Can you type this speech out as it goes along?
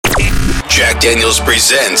Jack Daniels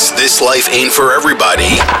presents This Life Ain't For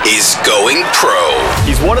Everybody is Going Pro.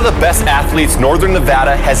 He's one of the best athletes Northern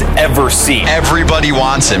Nevada has ever seen. Everybody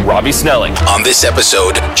wants him. Robby Snelling. On this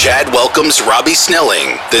episode, Chad welcomes Robby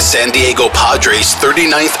Snelling, the San Diego Padres'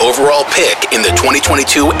 39th overall pick in the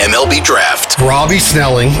 2022 MLB Draft. Robby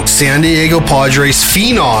Snelling, San Diego Padres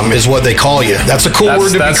phenom is what they call you. That's a cool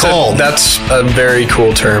word to be called. That's a very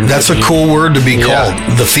cool term. That's a cool word to be called,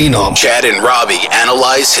 the phenom. Chad and Robby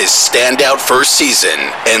analyze his standout first season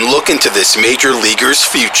and look into this major leaguer's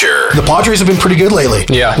future. The Padres have been pretty good lately.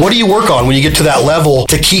 Yeah. What do you work on when you get to that level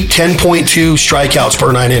to keep 10.2 strikeouts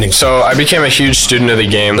per 9 innings? So I became a huge student of the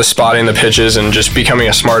game, the spotting the pitches and just becoming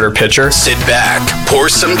a smarter pitcher. Sit back, pour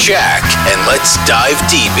some Jack, and let's dive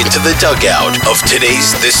deep into the dugout of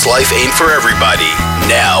today's This Life Ain't For Everybody.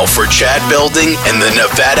 Now for Chad Belding and the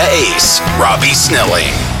Nevada ace, Robby Snelling.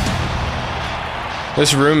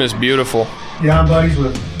 This room is beautiful. Yeah, I'm buddies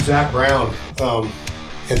with Zach Brown,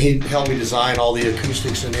 and he helped me design all the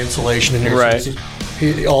acoustics and insulation in here. Right.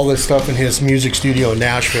 So all this stuff in his music studio in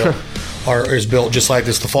Nashville is built just like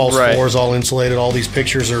this. The false floor is all insulated. All these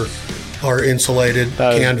pictures are insulated,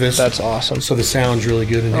 canvas. That's awesome. So the sound's really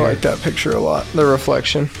good in here. I like that picture a lot. The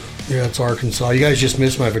reflection. Yeah, it's Arkansas. You guys just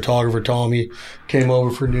missed my photographer, Tom. He came over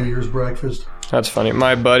for New Year's breakfast. That's funny.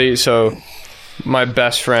 My buddy, my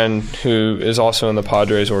best friend, who is also in the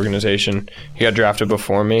Padres organization, he got drafted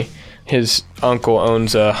before me. His uncle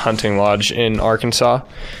owns a hunting lodge in Arkansas,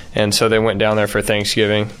 and so they went down there for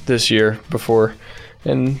Thanksgiving this year before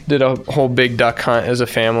and did a whole big duck hunt as a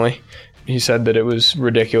family. He said that it was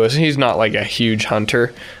ridiculous. He's not like a huge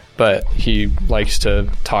hunter, but he likes to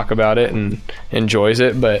talk about it and enjoys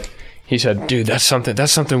it. But he said, dude, that's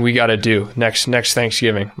something we got to do next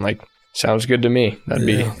Thanksgiving. I'm like, sounds good to me.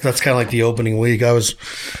 That's kind of like the opening week. I was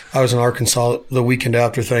in Arkansas the weekend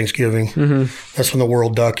after Thanksgiving. Mm-hmm. That's when the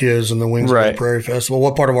World Duck is and the Wings of the Prairie Festival.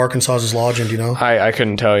 What part of Arkansas is lodging? Do you know? I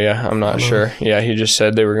couldn't tell you. I'm not sure. Yeah, he just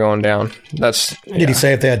said they were going down. Did he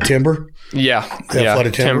say if they had timber? Yeah,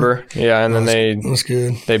 flooded timber. Yeah, and then that's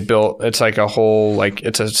good. They built. It's like a whole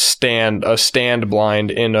it's a stand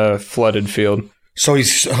blind in a flooded field. So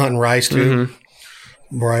he's hunting rice too. Mm-hmm.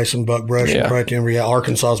 Rice and buckbrush and probably timber. Yeah,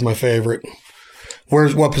 Arkansas is my favorite.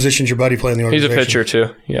 What position's your buddy playing in the organization? He's a pitcher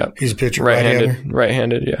too. Yeah, he's a pitcher.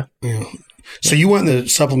 Right-handed. Yeah. So you went in the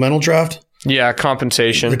supplemental draft? Yeah,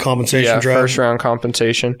 compensation. The compensation draft? First round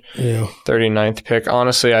compensation. Yeah. 39th pick.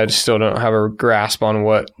 Honestly, I still don't have a grasp on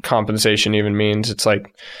what compensation even means. It's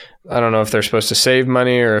like, I don't know if they're supposed to save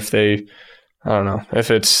money or if they, I don't know,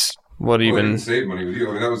 if it's what they even. Didn't save money with you.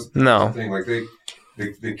 I mean, that was the thing. Like the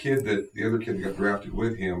other kid that got drafted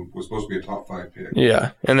with him was supposed to be a top 5 pick.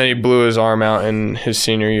 Yeah, and then he blew his arm out in his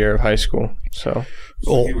senior year of high school. So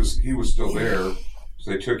he was still there. So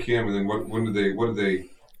they took him, and then what did they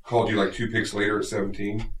called you like 2 picks later at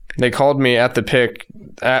 17? They called me at the pick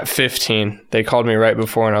at 15. They called me right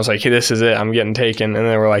before, and I was like, hey, this is it. I'm getting taken. And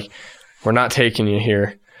they were like, we're not taking you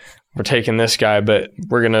here. We're taking this guy, but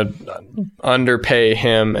we're going to underpay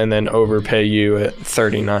him and then overpay you at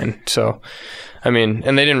 39. So, I mean,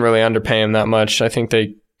 and they didn't really underpay him that much. I think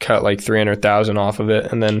they cut like $300,000 off of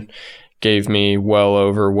it and then gave me well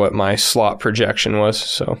over what my slot projection was.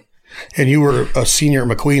 So. And you were a senior at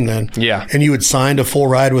McQueen then? Yeah. And you had signed a full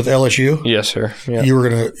ride with LSU? Yes, sir. Yeah. You were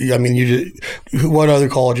going to, I mean, you did, what other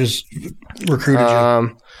colleges recruited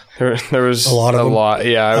you? There was a lot of them?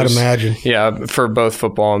 Yeah. I'd imagine. Yeah, for both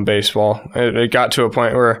football and baseball. It got to a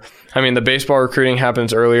point where, I mean, the baseball recruiting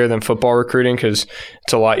happens earlier than football recruiting because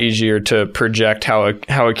it's a lot easier to project how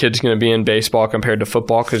a kid's going to be in baseball compared to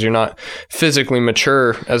football because you're not physically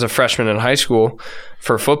mature as a freshman in high school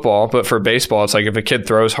for football. But for baseball, it's like if a kid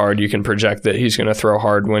throws hard, you can project that he's going to throw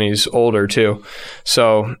hard when he's older too.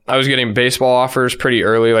 So I was getting baseball offers pretty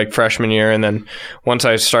early, like freshman year. And then once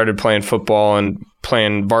I started playing football and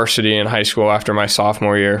playing varsity in high school after my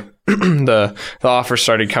sophomore year, the offers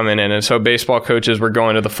started coming in. And so baseball coaches were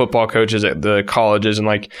going to the football coaches at the colleges and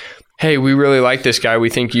like, hey, we really like this guy.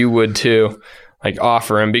 We think you would too. Like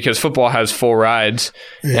offer him because football has full rides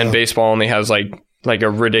and baseball only has like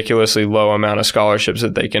a ridiculously low amount of scholarships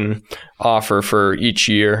that they can offer for each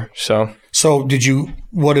year. So what did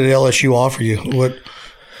LSU offer you?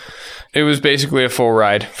 It was basically a full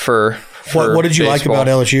ride for what did you baseball. like about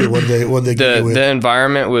LSU? What did they give you with? The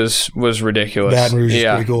environment was ridiculous. Baton Rouge is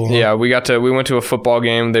pretty cool. Huh? Yeah, we went to a football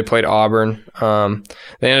game. They played Auburn.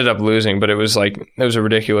 They ended up losing, but it was a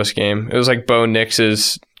ridiculous game. It was like Bo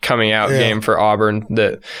Nix's coming out game for Auburn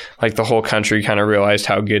that like the whole country kind of realized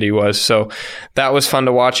how good he was. So that was fun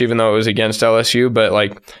to watch, even though it was against LSU. But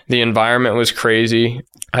like the environment was crazy.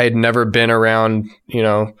 I had never been around,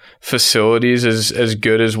 facilities as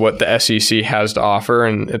good as what the SEC has to offer.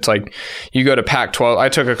 And it's like, you go to Pac-12. I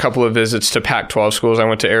took a couple of visits to Pac-12 schools. I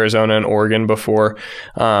went to Arizona and Oregon before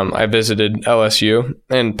I visited LSU.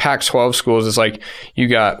 And Pac-12 schools is like, you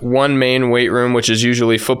got one main weight room, which is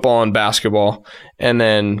usually football and basketball. And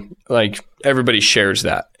then like everybody shares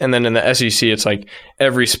that. And then in the SEC, it's like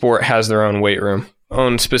every sport has their own weight room.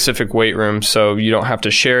 Own specific weight room, so you don't have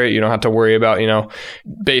to share it. You don't have to worry about,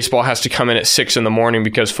 baseball has to come in at 6 a.m.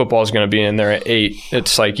 because football is going to be in there at 8.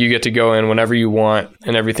 It's like you get to go in whenever you want,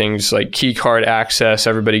 and everything's like key card access.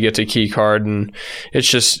 Everybody gets a key card, and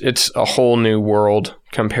it's a whole new world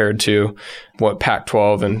compared to what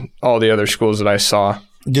Pac-12 and all the other schools that I saw.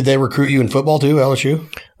 Did they recruit you in football too, LSU?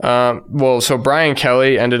 So Brian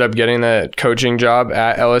Kelly ended up getting the coaching job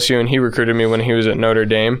at LSU, and he recruited me when he was at Notre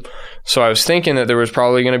Dame. So I was thinking that there was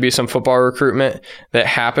probably going to be some football recruitment that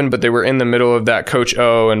happened, but they were in the middle of that Coach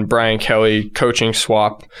O and Brian Kelly coaching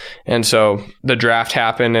swap. And so the draft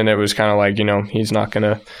happened, and it was kind of like, he's not going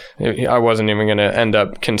to – I wasn't even going to end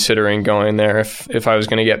up considering going there if I was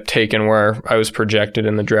going to get taken where I was projected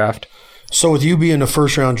in the draft. So with you being a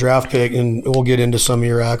first-round draft pick, and we'll get into some of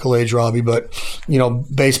your accolades, Robby, but,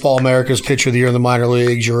 Baseball America's Pitcher of the Year in the minor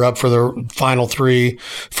leagues, you're up for the final 3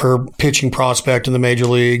 for pitching prospect in the major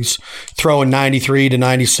leagues, throwing 93 to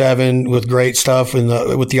 97 with great stuff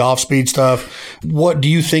with the off-speed stuff. What do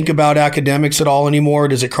you think about academics at all anymore?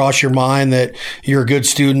 Does it cross your mind that you're a good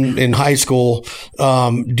student in high school?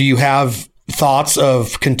 Do you have thoughts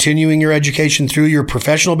of continuing your education through your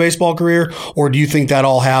professional baseball career, or do you think that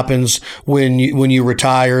all happens when you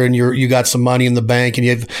retire and you got some money in the bank and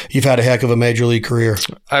you've had a heck of a major league career?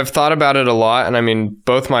 I've thought about it a lot, and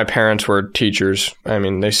both my parents were teachers.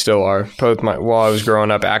 They still are. While I was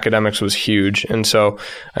growing up, academics was huge, and so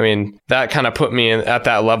that kind of put me at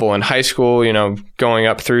that level in high school. Going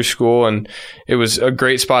up through school, and it was a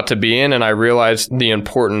great spot to be in, and I realized the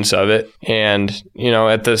importance of it. And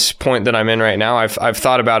at this point that I'm in right now, I've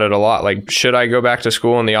thought about it a lot. Like, should I go back to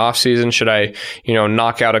school in the off season? Should I,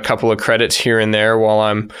 knock out a couple of credits here and there while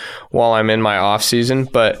I'm in my off season?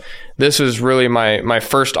 But this was really my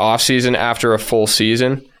first off season after a full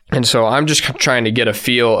season. And so I'm just trying to get a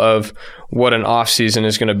feel of what an off season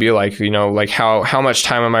is going to be like, like how much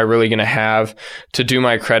time am I really going to have to do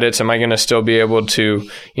my credits? Am I going to still be able to,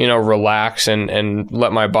 relax and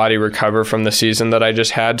let my body recover from the season that I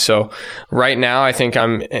just had? So right now, I think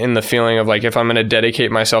I'm in the feeling of like, if I'm going to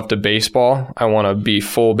dedicate myself to baseball, I want to be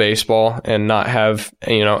full baseball and not have,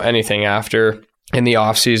 anything after. And the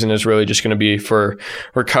off season is really just going to be for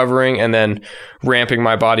recovering and then ramping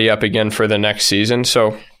my body up again for the next season.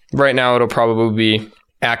 So right now, it'll probably be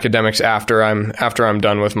academics after I'm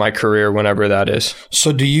done with my career, whenever that is.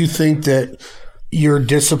 So do you think that you're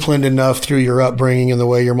disciplined enough through your upbringing and the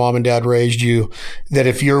way your mom and dad raised you that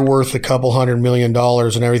if you're worth a couple $100 million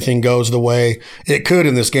and everything goes the way it could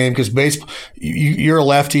in this game, because baseball, you're a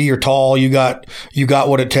lefty, you're tall, you got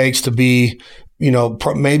what it takes to be,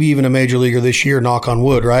 maybe even a major leaguer this year, knock on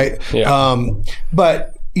wood, right? Yeah.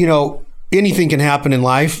 But anything can happen in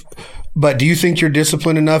life. But do you think you're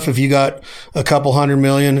disciplined enough if you got a couple $100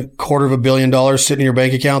 million, $250 million sitting in your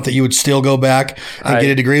bank account that you would still go back and get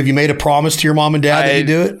a degree? Have you made a promise to your mom and dad that you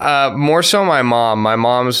do it? More so my mom. My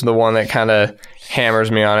mom's the one that kind of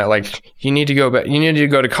hammers me on it. Like, you need to go back. You need to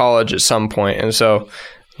go to college at some point. And so,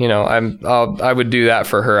 I would do that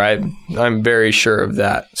for her. I'm very sure of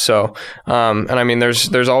that. So,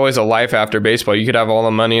 there's always a life after baseball. You could have all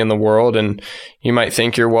the money in the world and you might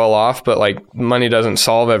think you're well off, but like, money doesn't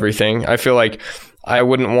solve everything. I feel like I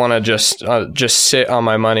wouldn't want to just sit on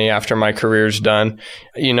my money after my career's done.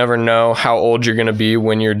 You never know how old you're going to be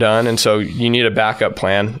when you're done. And so you need a backup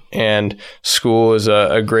plan, and school is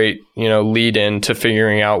a great, lead in to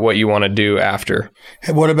figuring out what you want to do after.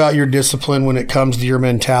 What about your discipline when it comes to your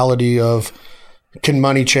mentality of, can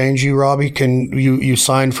money change you, Robby? Can you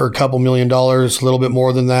signed for a couple $1 million, a little bit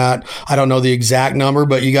more than that? I don't know the exact number,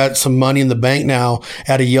 but you got some money in the bank now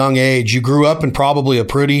at a young age. You grew up in probably a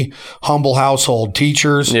pretty humble household.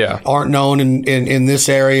 Teachers aren't known in this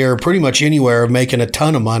area or pretty much anywhere of making a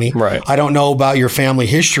ton of money. Right. I don't know about your family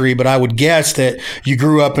history, but I would guess that you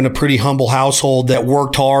grew up in a pretty humble household that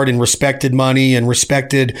worked hard and respected money and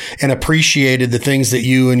respected and appreciated the things that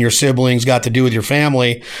you and your siblings got to do with your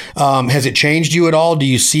family. Has it changed you at all? Do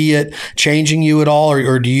you see it changing you at all,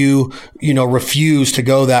 or do you refuse to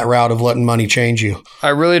go that route of letting money change you? I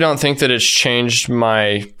really don't think that it's changed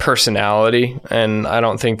my personality, and I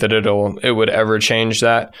don't think that it would ever change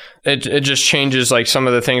that. It just changes like some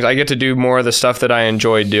of the things. I get to do more of the stuff that I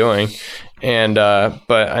enjoy doing. And,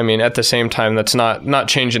 but at the same time, that's not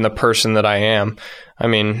changing the person that I am. I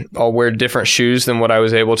mean, I'll wear different shoes than what I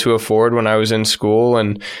was able to afford when I was in school,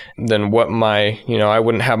 and then what I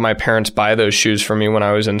wouldn't have my parents buy those shoes for me when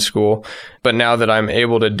I was in school. But now that I'm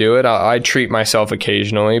able to do it, I treat myself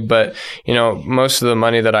occasionally. But, most of the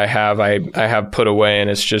money that I have put away, and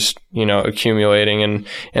it's just, accumulating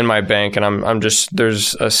in my bank. And I'm just,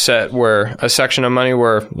 there's a section of money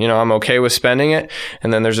where, I'm okay with spending it.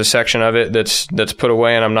 And then there's a section of it that's put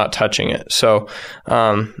away and I'm not touching it. So,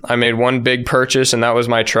 I made one big purchase, and that was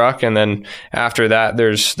my truck. And then after that,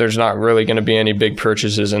 there's not really going to be any big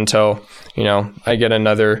purchases until, I get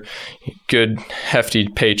another good hefty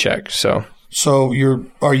paycheck. So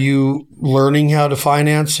are you learning how to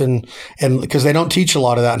finance and because they don't teach a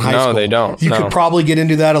lot of that in high school? No, they don't. You could probably get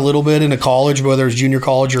into that a little bit in a college, whether it's junior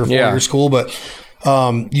college or a four-year school, but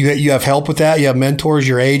you have help with that. You have mentors,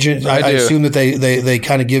 your agent. I assume that they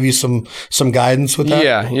kind of give you some guidance with that.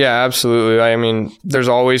 Yeah, absolutely. I mean, there's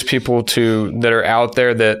always people that are out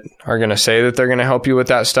there that are going to say that they're going to help you with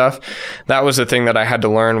that stuff. That was the thing that I had to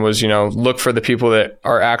learn was, look for the people that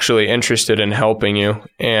are actually interested in helping you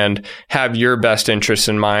and have your best interests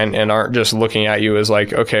in mind and aren't just looking at you as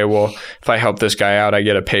like, okay, well, if I help this guy out, I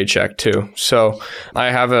get a paycheck too. So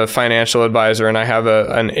I have a financial advisor and I have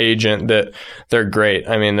an agent that they're great.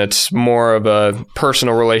 I mean, it's more of a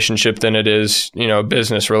personal relationship than it is, a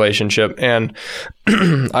business relationship. And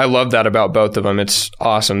I love that about both of them. It's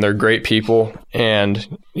awesome. They're great people.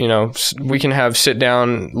 And, we can have sit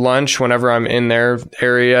down lunch whenever I'm in their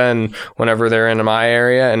area and whenever they're in my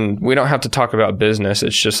area. And we don't have to talk about business.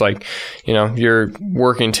 It's just like, you're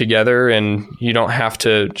working together and you don't have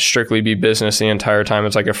to strictly be business the entire time.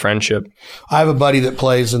 It's like a friendship. I have a buddy that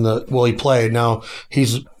plays he played. Now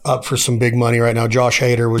he's up for some big money right now. Josh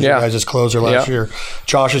Hader was your guys' closer last year.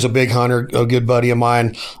 Josh is a big hunter, a good buddy of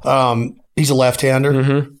mine. He's a left-hander.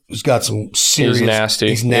 Mm-hmm. He's got some serious. He's nasty.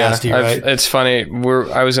 He's nasty, right? It's funny.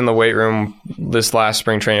 I was in the weight room this last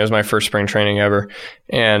spring training. It was my first spring training ever,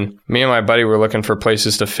 and me and my buddy were looking for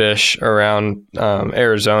places to fish around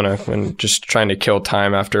Arizona and just trying to kill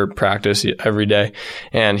time after practice every day.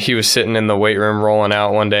 And he was sitting in the weight room rolling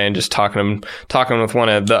out one day and just talking with one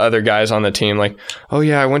of the other guys on the team, like, "Oh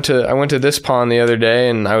yeah, I went to this pond the other day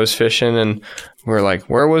and I was fishing and." We're like,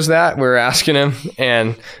 where was that? We were asking him,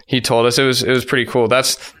 and he told us. It was pretty cool.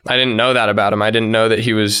 I didn't know that about him. I didn't know that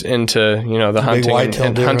he was into the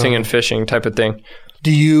hunting and fishing type of thing.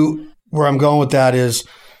 Where I'm going with that is,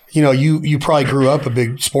 you probably grew up a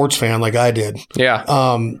big sports fan like I did.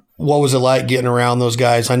 Yeah. What was it like getting around those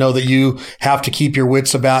guys? I know that you have to keep your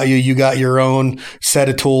wits about you. You got your own set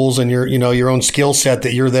of tools and your own skill set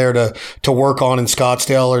that you're there to work on in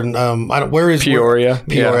Scottsdale and where is Peoria?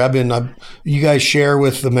 Peoria. Yeah. You guys share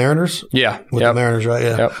with the Mariners? Yeah. With the Mariners, right?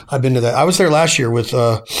 Yeah. Yep. I've been to that. I was there last year with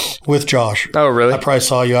Josh. Oh, really? I probably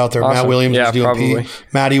saw you out there. Awesome. Matt Williams was doing probably.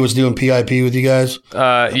 Matty was doing PIP with you guys.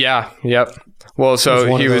 Yeah. Yep. Well,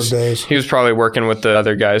 so he was probably working with the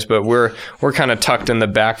other guys, but we're kind of tucked in the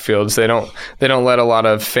backfields. They don't let a lot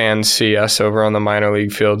of fans see us over on the minor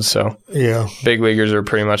league fields. So yeah, big leaguers are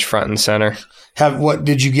pretty much front and center. What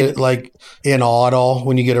did you get like in awe at all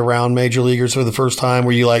when you get around major leaguers for the first time?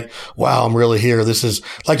 Were you like, wow, I'm really here? This is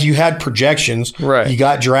like you had projections, right? You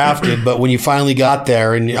got drafted, but when you finally got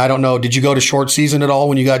there, and I don't know, did you go to short season at all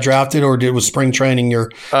when you got drafted, or was spring training your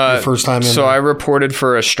first time in? So I reported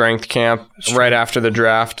for a strength camp right after the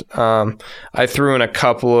draft. I threw in a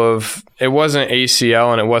couple of. It wasn't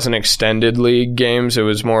ACL and it wasn't extended league games. It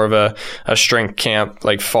was more of a strength camp,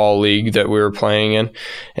 like fall league that we were playing in.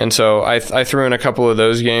 And so I threw in a couple of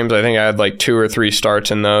those games. I think I had like 2 or 3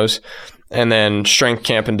 starts in those. And then strength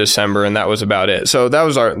camp in December, and that was about it. So that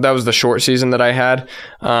was the short season that I had.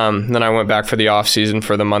 Then I went back for the off season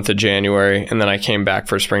for the month of January, and then I came back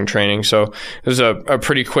for spring training. So it was a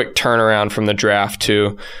pretty quick turnaround from the draft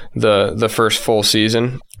to the first full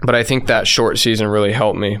season. But I think that short season really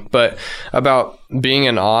helped me. But about being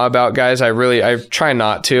in awe about guys, I try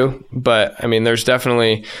not to. But I mean, there's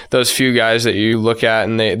definitely those few guys that you look at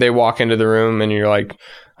and they walk into the room and you're like,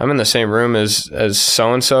 I'm in the same room as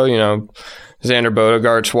so-and-so, Xander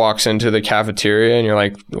Bodegaarts walks into the cafeteria and you're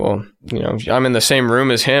like, well, I'm in the same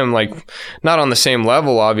room as him, like not on the same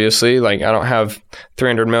level, obviously. Like I don't have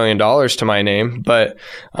 $300 million to my name, but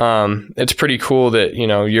it's pretty cool that,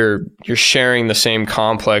 you're sharing the same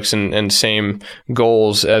complex and same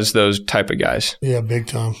goals as those type of guys. Yeah, big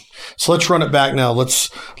time. So let's run it back now. Let's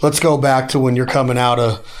go back to when you're coming out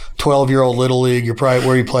of 12-year-old Little League. You're probably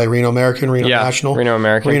where you play, Reno American, Reno National? Reno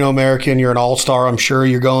American. Reno American, you're an all-star, I'm sure.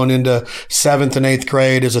 You're going into 7th and 8th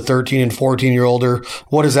grade as a 13 and 14-year-older.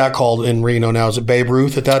 What is that called in Reno now? Is it Babe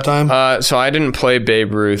Ruth at that time? So I didn't play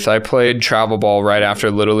Babe Ruth. I played travel ball right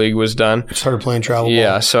after Little League was done. You started playing travel ball?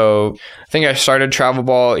 Yeah, so I think I started travel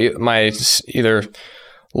ball my either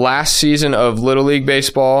last season of Little League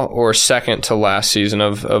baseball or second to last season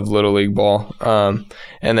of Little League ball.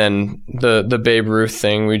 And then the Babe Ruth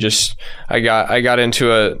thing, I got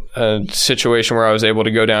into a situation where I was able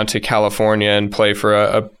to go down to California and play for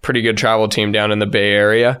a pretty good travel team down in the Bay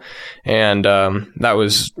Area. And that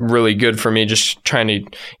was really good for me, just trying to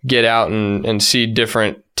get out and see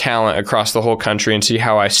different talent across the whole country and see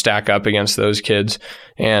how I stack up against those kids.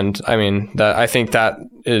 And I mean, I think that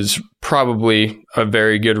is probably a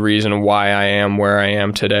very good reason why I am where I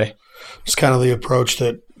am today. It's kind of the approach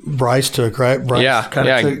that Bryce took, right? Bryce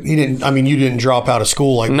he didn't. I mean, you didn't drop out of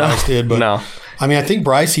school like Bryce did, but no. I mean, I think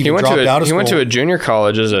Bryce even dropped out of school. He went to a junior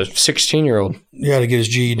college as a 16-year-old. Yeah, to get his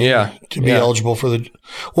GED. Yeah, to be eligible for the.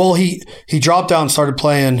 Well, he dropped out and started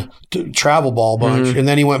playing travel ball a bunch, and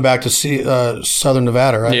then he went back to Southern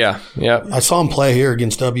Nevada, right? Yeah. I saw him play here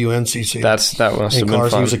against WNCC. That must have been fun.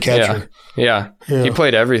 He was a catcher. Yeah. He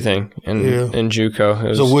played everything in JUCO. It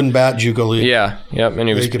was a wooden bat JUCO league. Yeah, yep, and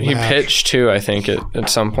he pitched too. I think at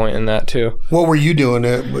some point in that too. What were you doing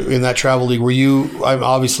in that travel league? Were you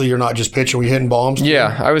obviously you're not just pitching? Were you hitting bombs?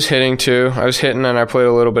 Yeah, I was hitting too. I was hitting, and I played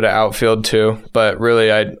a little bit of outfield too. But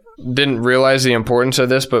really, I didn't realize the importance of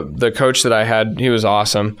this. But the coach that I had, he was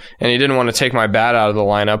awesome, and he didn't want to take my bat out of the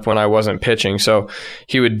lineup when I wasn't pitching. So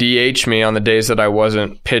he would DH me on the days that I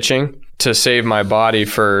wasn't pitching to save my body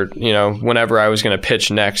for, whenever I was going to pitch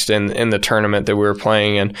next in the tournament that we were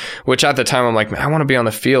playing in, which at the time I'm like, man, I want to be on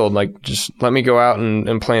the field. Like, just let me go out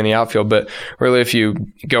and play in the outfield. But really, if you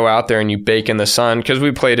go out there and you bake in the sun, because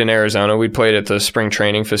we played in Arizona, we played at the spring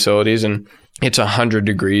training facilities, and it's 100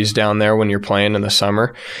 degrees down there when you're playing in the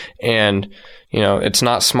summer. And it's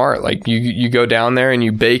not smart. Like you go down there and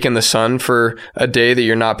you bake in the sun for a day that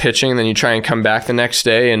you're not pitching, and then you try and come back the next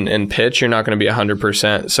day and pitch. You're not going to be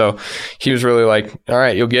 100%. So he was really like, all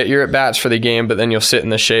right, you'll get your at-bats for the game, but then you'll sit in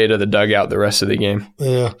the shade of the dugout the rest of the game.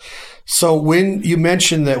 Yeah. So when you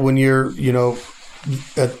mentioned that when you're,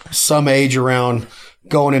 at some age around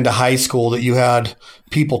going into high school that you had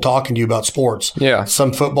people talking to you about sports. Yeah.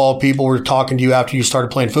 Some football people were talking to you after you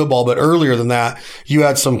started playing football, but earlier than that, you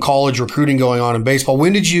had some college recruiting going on in baseball.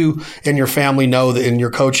 When did you and your family know that, and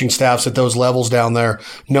your coaching staffs at those levels down there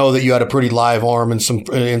know that you had a pretty live arm and some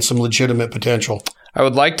legitimate potential? I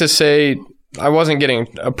would like to say I wasn't getting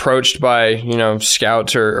approached by,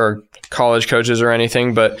 scouts or college coaches or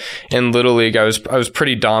anything, but in Little League, I was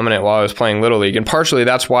pretty dominant while I was playing Little League. And partially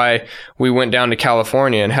that's why we went down to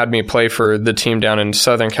California and had me play for the team down in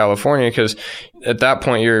Southern California, because at that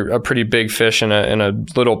point you're a pretty big fish in a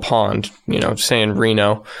little pond, saying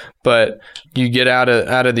Reno. But you get out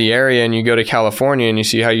of the area and you go to California and you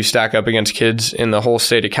see how you stack up against kids in the whole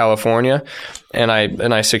state of California. And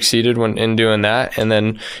I succeeded in doing that. And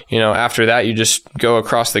then, after that, you just go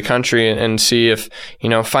across the country and see if,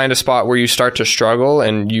 find a spot where you start to struggle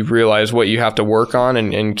and you realize what you have to work on,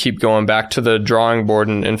 and keep going back to the drawing board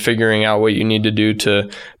and figuring out what you need to do to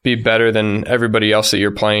be better than everybody else that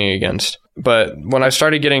you're playing against. But when I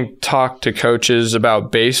started getting talked to coaches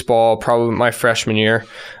about baseball, probably my freshman year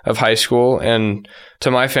of high school, and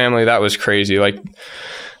to my family, that was crazy. Like,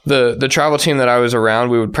 the travel team that I was around,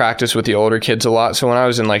 we would practice with the older kids a lot. So when I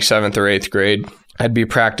was in like 7th or 8th grade, I'd be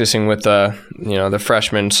practicing with the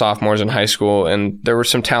freshmen, sophomores in high school, and there were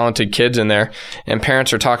some talented kids in there. And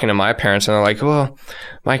parents are talking to my parents, and they're like, "Well,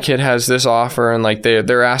 my kid has this offer," and like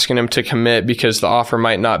they're asking him to commit because the offer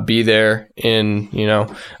might not be there in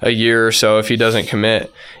a year or so if he doesn't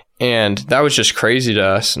commit. And that was just crazy to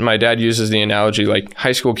us. My dad uses the analogy, like,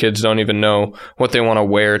 high school kids don't even know what they want to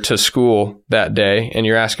wear to school that day, and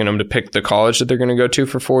you're asking them to pick the college that they're going to go to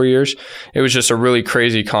for 4 years. It was just a really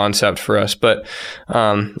crazy concept for us. But,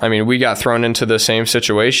 we got thrown into the same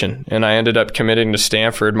situation, and I ended up committing to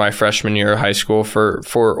Stanford my freshman year of high school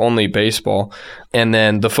for only baseball. And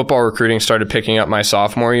then the football recruiting started picking up my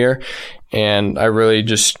sophomore year. And I really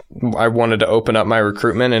I wanted to open up my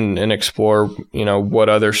recruitment and explore, what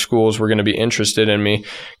other schools were going to be interested in me,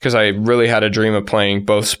 because I really had a dream of playing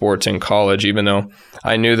both sports in college. Even though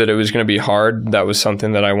I knew that it was going to be hard, that was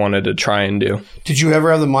something that I wanted to try and do. Did you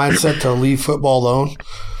ever have the mindset to leave football alone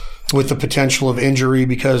with the potential of injury?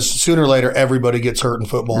 Because sooner or later, everybody gets hurt in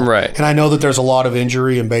football. Right. And I know that there's a lot of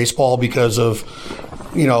injury in baseball because of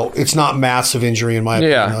it's not massive injury in my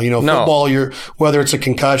opinion. Football, whether it's a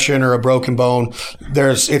concussion or a broken bone,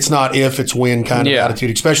 it's not if, it's when kind of attitude,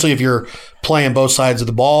 especially if you're playing both sides of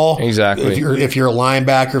the ball. Exactly. If you're a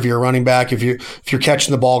linebacker, if you're a running back, if you're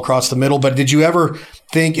catching the ball across the middle. But did you ever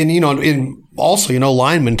think, and also,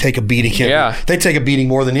 linemen take a beating. Yeah. They take a beating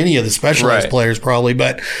more than any of the specialized players probably.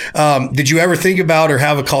 But did you ever think about or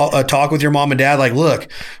have a talk with your mom and dad like,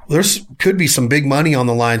 look, there's could be some big money on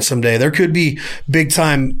the line someday. There could be big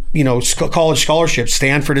time, college scholarships.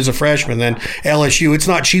 Stanford is a freshman, then LSU. It's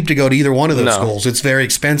not cheap to go to either one of those schools. It's very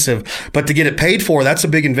expensive. But to get it paid for, that's a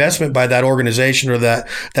big investment by that organization or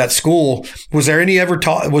that school. Was there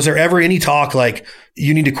ever any talk like,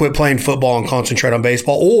 you need to quit playing football and concentrate on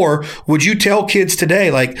baseball? Or would you tell kids today,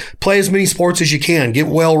 like, play as many sports as you can, get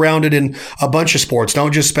well-rounded in a bunch of sports,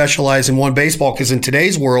 don't just specialize in one baseball? Because in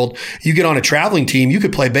today's world, you get on a traveling team, you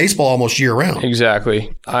could play baseball almost year-round.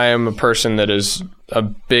 Exactly. I am a person that is a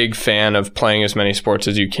big fan of playing as many sports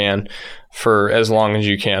as you can for as long as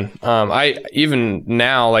you can. Even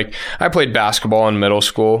now, I played basketball in middle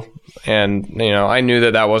school, and I knew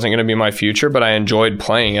that wasn't going to be my future, but I enjoyed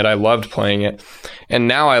playing it. I loved playing it. And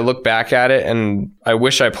now I look back at it and I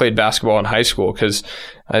wish I played basketball in high school, because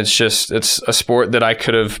it's a sport that I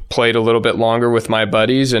could have played a little bit longer with my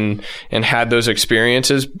buddies and had those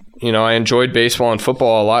experiences. I enjoyed baseball and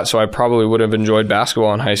football a lot, so I probably would have enjoyed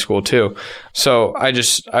basketball in high school too. So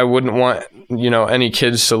I wouldn't want, any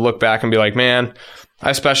kids to look back and be like, man,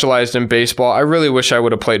 I specialized in baseball. I really wish I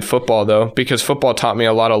would have played football, though, because football taught me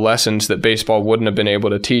a lot of lessons that baseball wouldn't have been able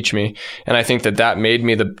to teach me. And I think that made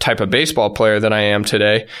me the type of baseball player that I am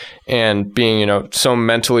today. And being, so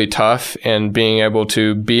mentally tough and being able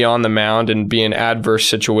to be on the mound and be in adverse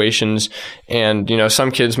situations. And, some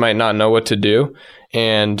kids might not know what to do.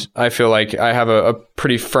 And I feel like I have a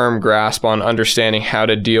pretty firm grasp on understanding how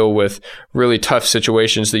to deal with really tough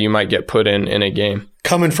situations that you might get put in a game.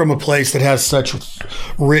 Coming from a place that has such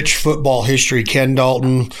rich football history, Ken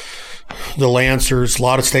Dalton, the Lancers, a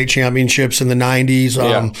lot of state championships in the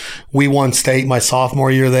 90s. We won state my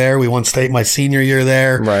sophomore year there. We won state my senior year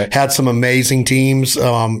there. Right. Had some amazing teams.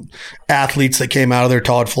 Athletes that came out of there,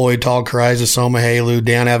 Todd Floyd, Todd Kariza, Soma Halu,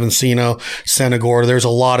 Dan Avancino, Senegor. There's a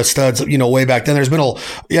lot of studs, way back then. There's been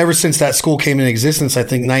ever since that school came into existence, I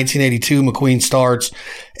think 1982, McQueen starts,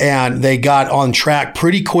 and they got on track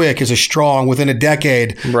pretty quick as a strong, within a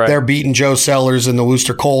decade. Right. They're beating Joe Sellers and the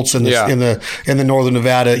Worcester Colts in the Northern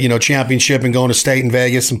Nevada, championship, and going to state in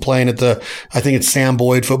Vegas and playing at I think it's Sam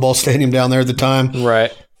Boyd football stadium down there at the time.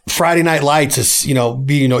 Right. Friday Night Lights is,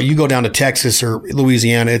 you go down to Texas or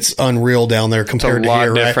Louisiana, it's unreal down there compared to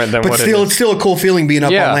here, right? But still, it's still a cool feeling being up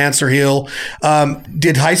on Lancer Hill.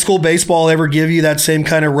 Did high school baseball ever give you that same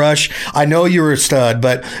kind of rush? I know you were a stud,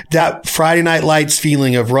 but that Friday Night Lights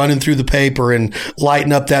feeling of running through the paper and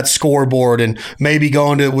lighting up that scoreboard, and maybe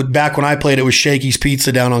going to, back when I played, it was Shakey's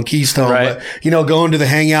Pizza down on Keystone, right. But, going to the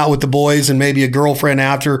hangout with the boys and maybe a girlfriend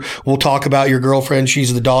after. We'll talk about your girlfriend.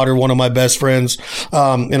 She's the daughter, one of my best friends,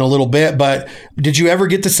 in a little bit. But did you ever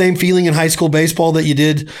get the same feeling in high school baseball that you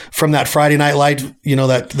did from that Friday Night Light,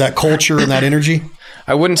 that culture and that energy?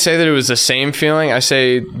 I wouldn't say that it was the same feeling. I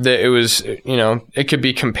say that it was, it could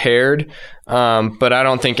be compared, but I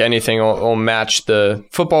don't think anything will match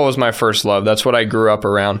football was my first love. That's what I grew up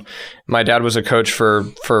around. My dad was a coach for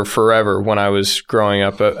forever when I was growing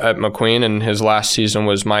up at McQueen, and his last season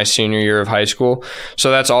was my senior year of high school. So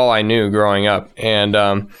that's all I knew growing up.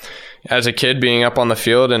 And, as a kid, being up on the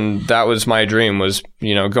field, and that was my dream, was,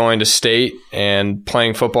 going to state and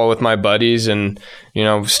playing football with my buddies and,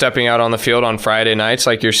 stepping out on the field on Friday nights,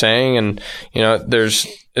 like you're saying. And,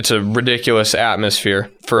 it's a ridiculous atmosphere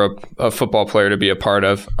for a football player to be a part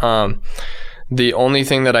of. The only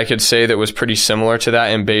thing that I could say that was pretty similar to that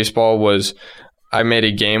in baseball was I made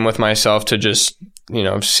a game with myself to just,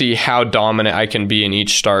 see how dominant I can be in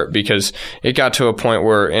each start, because it got to a point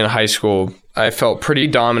where in high school, I felt pretty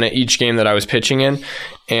dominant each game that I was pitching in.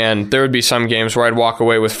 And there would be some games where I'd walk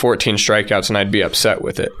away with 14 strikeouts and I'd be upset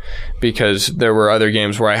with it, because there were other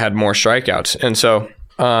games where I had more strikeouts. And so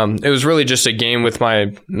it was really just a game with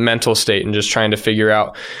my mental state and just trying to figure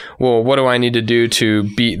out, well, what do I need to do to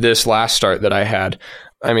beat this last start that I had?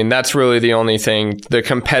 I mean, that's really the only thing, the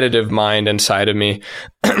competitive mind inside of me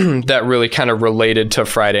that really kind of related to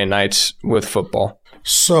Friday nights with football.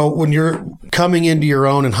 So when you're coming into your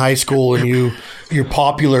own in high school and you're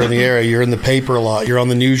popular in the area, you're in the paper a lot, you're on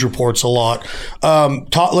the news reports a lot.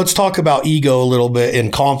 Let's talk about ego a little bit,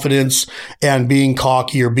 and confidence, and being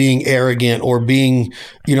cocky or being arrogant or being,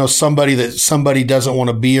 somebody that somebody doesn't want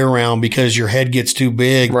to be around because your head gets too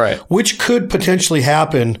big, right? Which could potentially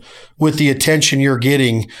happen with the attention you're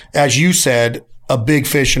getting, as you said, a big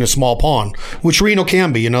fish in a small pond, which Reno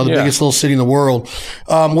can be, the biggest little city in the world.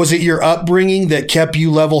 Was it your upbringing that kept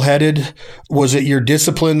you level-headed? Was it your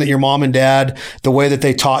discipline that your mom and dad, the way that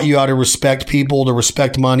they taught you how to respect people, to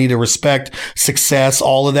respect money, to respect success,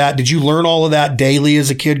 all of that? Did you learn all of that daily as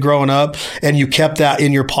a kid growing up, and you kept that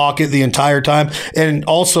in your pocket the entire time? And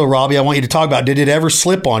also, Robby, I want you to talk about, did it ever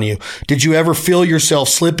slip on you? Did you ever feel yourself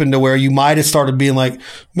slipping to where you might have started being like,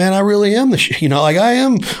 man, I really am I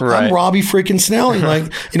am. Right. I'm Robby freaking Snelling.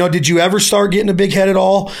 Like, did you ever start getting a big head at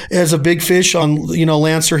all as a big fish on,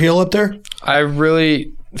 Lancer Hill up there? I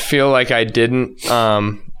really feel like I didn't.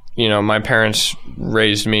 My parents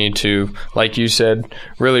raised me to, like you said,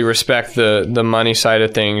 really respect the money side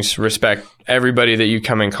of things, respect everybody that you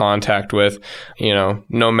come in contact with,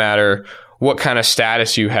 no matter what kind of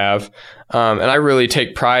status you have. And I really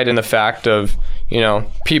take pride in the fact of,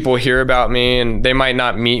 people hear about me and they might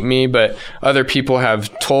not meet me, but other people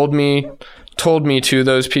have told me to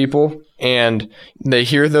those people, and they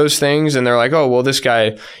hear those things and they're like, oh, well, this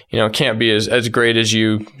guy, can't be as great as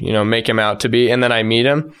you make him out to be. And then I meet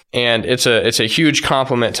him, and it's a huge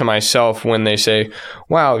compliment to myself when they say,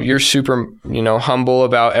 wow, you're super, humble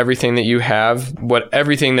about everything that you have.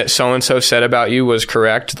 Everything that so-and-so said about you was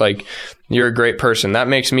correct. Like, you're a great person. That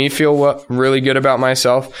makes me feel really good about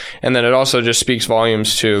myself. And then it also just speaks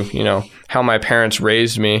volumes to, how my parents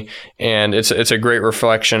raised me. And it's a great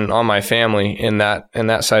reflection on my family in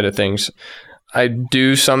that side of things. I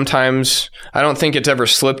do sometimes, I don't think it's ever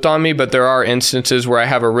slipped on me, but there are instances where I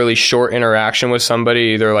have a really short interaction with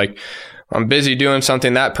somebody, either like, I'm busy doing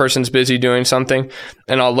something, that person's busy doing something,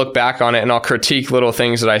 and I'll look back on it and I'll critique little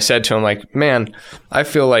things that I said to him, like, man, I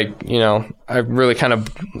feel like, I really kind of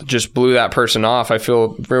just blew that person off. I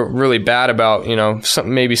feel really bad about,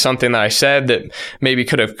 maybe something that I said that maybe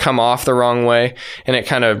could have come off the wrong way, and it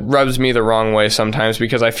kind of rubs me the wrong way sometimes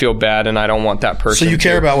because I feel bad and I don't want that person. So you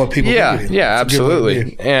care about what people do. Yeah,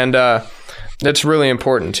 absolutely. And, that's really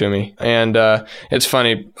important to me. And it's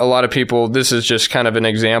funny, a lot of people, this is just kind of an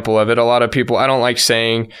example of it. A lot of people, I don't like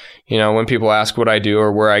saying, when people ask what I do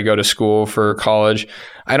or where I go to school for college,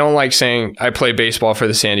 I don't like saying I play baseball for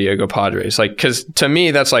the San Diego Padres. Like, because to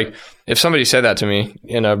me, that's like, if somebody said that to me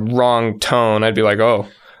in a wrong tone, I'd be like, oh,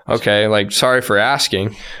 okay, like, sorry for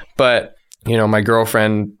asking. But my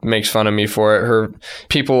girlfriend makes fun of me for it. Her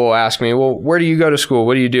people will ask me, well, where do you go to school?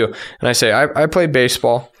 What do you do? And I say, I play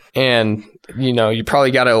baseball. And you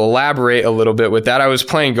probably got to elaborate a little bit with that. I was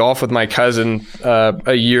playing golf with my cousin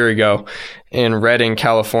a year ago in Redding,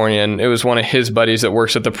 California, and it was one of his buddies that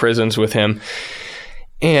works at the prisons with him.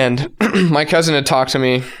 And my cousin had talked to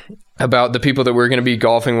me about the people that we're going to be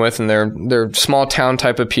golfing with, and they're small town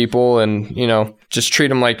type of people, and just treat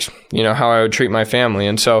them like how I would treat my family.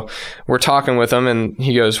 And so we're talking with him, and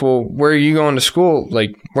he goes, well, where are you going to school?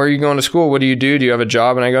 Like, where are you going to school? What do you do? Do you have a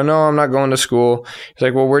job? And I go, no, I'm not going to school. He's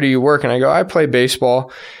like, well, where do you work? And I go, I play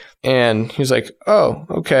baseball. And he's like, oh,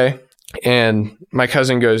 okay. And my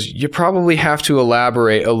cousin goes, you probably have to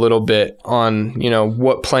elaborate a little bit on,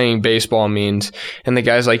 what playing baseball means. And the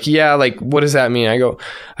guy's like, yeah, like, what does that mean? I go,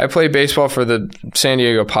 I play baseball for the San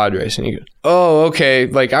Diego Padres. And he goes, oh, okay.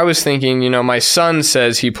 Like, I was thinking, my son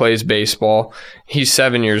says he plays baseball. He's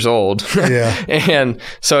 7 years old. Yeah. And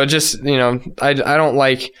so it just, I don't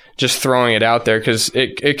like just throwing it out there because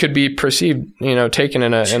it could be perceived, taken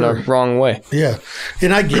in a wrong way. Yeah.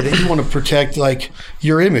 And I get it. You want to protect like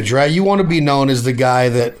your image, right? You want to be known as the guy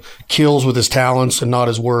that kills with his talents and not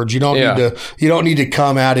his words. You don't need to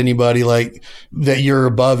come at anybody like that you're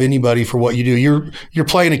above anybody for what you do. You're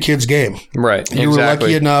playing a kid's game. Right. You were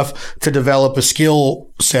lucky enough to develop a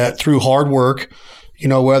skill set through hard work,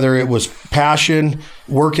 whether it was passion,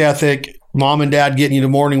 work ethic, mom and dad getting you to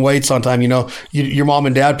morning weights on time. Your mom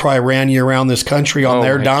and dad probably ran you around this country on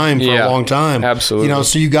their dime for a long time. Absolutely.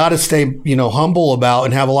 So you got to stay, humble about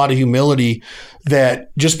and have a lot of humility that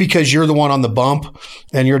just because you're the one on the bump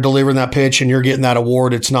and you're delivering that pitch and you're getting that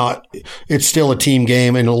award, it's still a team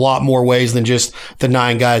game in a lot more ways than just the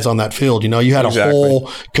 9 guys on that field. You had a whole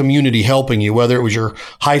community helping you, whether it was your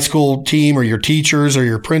high school team or your teachers or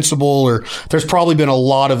your principal, or there's probably been a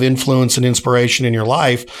lot of influence and inspiration in your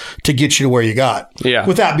life to get you to where you got. Yeah.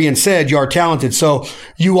 With that being said, you are talented. So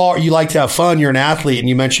you like to have fun. You're an athlete, and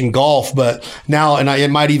you mentioned golf, but now, it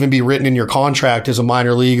might even be written in your contract as a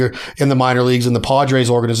minor leaguer in the minor leagues in the Padres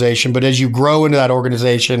organization. But as you grow into that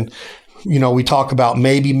organization, we talk about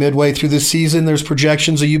maybe midway through this season, there's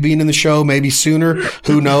projections of you being in the show, maybe sooner.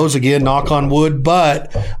 Who knows? Again, knock on wood.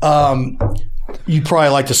 But You probably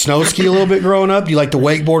like to snow ski a little bit growing up. Do you like to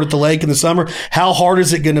wakeboard at the lake in the summer? How hard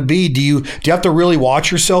is it going to be? Do you have to really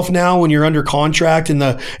watch yourself now when you're under contract in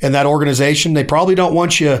that organization? They probably don't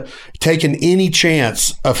want you taking any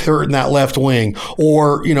chance of hurting that left wing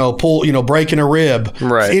or, breaking a rib.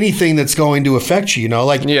 Right. Anything that's going to affect you,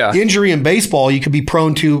 injury in baseball, you could be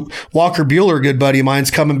prone to. Walker Buehler, a good buddy of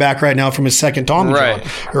mine's coming back right now from his second Tommy John.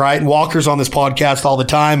 Right. And Walker's on this podcast all the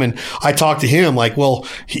time. And I talk to him like, well,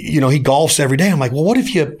 he golfs every day. I'm like, well, what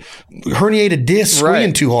if you herniate a disc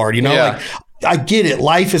swinging too hard? I get it.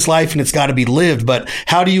 Life is life and it's got to be lived. But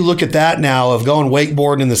how do you look at that now of going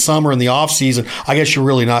wakeboarding in the summer in the off season? I guess you're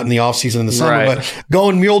really not in the off season in the summer, but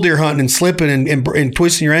going mule deer hunting and slipping and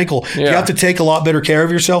twisting your ankle. Do you have to take a lot better care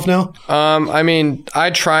of yourself now?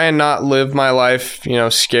 I try and not live my life,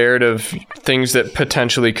 scared of things that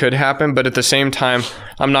potentially could happen. But at the same time,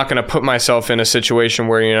 I'm not going to put myself in a situation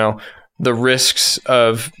where, the risks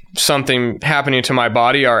of something happening to my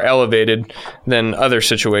body are elevated than other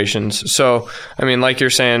situations. So, like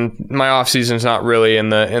you're saying, my off season is not really in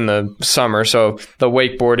the summer. So the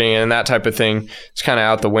wakeboarding and that type of thing is kind of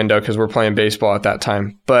out the window because we're playing baseball at that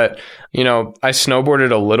time. But, I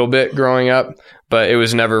snowboarded a little bit growing up, but it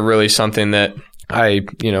was never really something that I,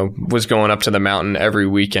 was going up to the mountain every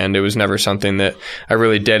weekend. It was never something that I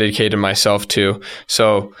really dedicated myself to.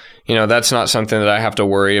 So, that's not something that I have to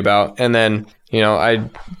worry about. And then, the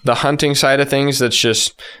hunting side of things, that's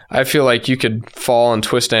just, I feel like you could fall and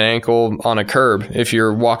twist an ankle on a curb if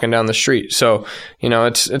you're walking down the street. So,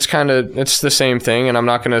 it's the same thing. And I'm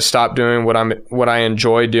not going to stop doing what I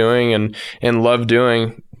enjoy doing and love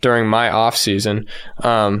doing during my off season,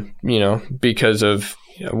 because of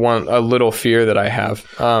a little fear that I have.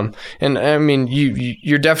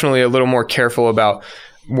 You're definitely a little more careful about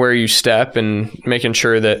where you step and making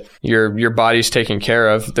sure that your body's taken care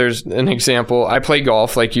of. There's an example. I play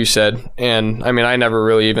golf, like you said, and I never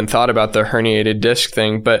really even thought about the herniated disc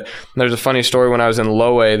thing, but there's a funny story. When I was in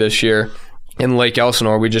Low A this year in Lake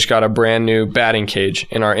Elsinore, we just got a brand new batting cage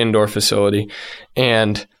in our indoor facility,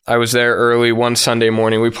 and I was there early one Sunday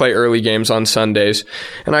morning. We play early games on Sundays,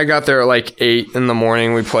 and I got there at like 8 in the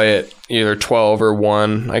morning. We play at either 12 or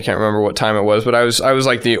 1. I can't remember what time it was, but I was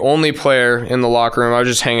like the only player in the locker room. I was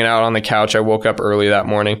just hanging out on the couch. I woke up early that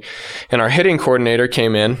morning, and our hitting coordinator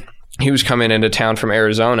came in. He was coming into town from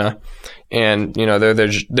Arizona, and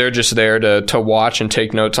they're just there to watch and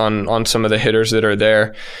take notes on some of the hitters that are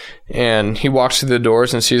there. And he walks through the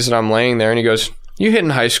doors and sees that I'm laying there, and he goes, "You hit in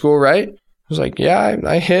high school, right?" I was like, "Yeah,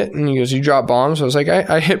 I hit." And he goes, "You drop bombs?" I was like,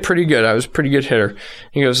 I hit pretty good. I was a pretty good hitter.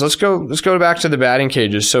 He goes, let's go back to the batting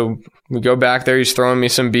cages. So we go back there. He's throwing me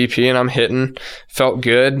some BP and I'm hitting. Felt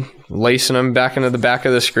good, lacing them back into the back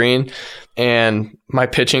of the screen. And my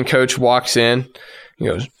pitching coach walks in. He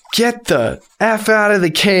goes, "Get the F out of the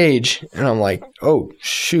cage." And I'm like, "Oh,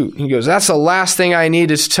 shoot." He goes, "That's the last thing I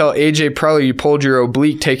need is to tell AJ Preller you pulled your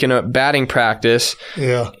oblique taking up batting practice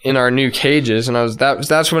in our new cages." And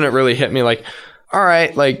that's when it really hit me, like, all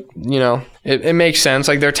right, like, it makes sense.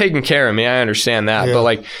 Like, they're taking care of me. I understand that. Yeah. But,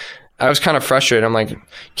 like, I was kind of frustrated. I'm like,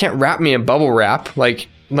 can't wrap me in bubble wrap. Like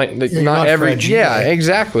not every fragile. Yeah,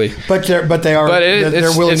 exactly. But they're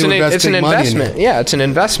willing to invest. It's an investment. Yeah, it's an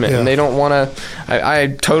investment, and they don't want to.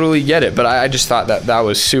 I totally get it, but I just thought that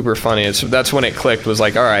was super funny. That's when it clicked. Was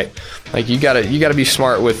like, all right, like you gotta be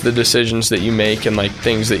smart with the decisions that you make and like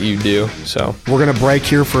things that you do. So we're gonna break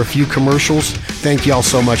here for a few commercials. Thank y'all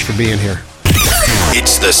so much for being here.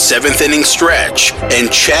 It's the 7th inning stretch, and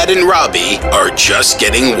Chad and Robby are just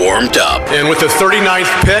getting warmed up. And with the 39th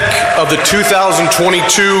pick of the 2022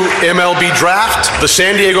 MLB Draft, the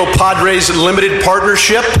San Diego Padres Limited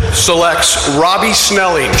Partnership selects Robby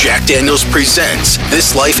Snelling. Jack Daniels presents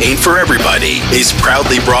This Life Ain't For Everybody is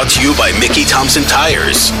proudly brought to you by Mickey Thompson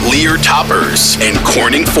Tires, Lear Toppers, and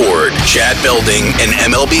Corning Ford. Chad Belding and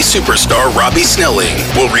MLB superstar Robby Snelling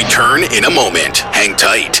will return in a moment. Hang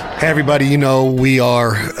tight. Hey everybody, we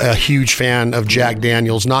are a huge fan of Jack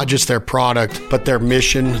Daniels, not just their product, but their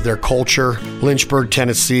mission, their culture, Lynchburg,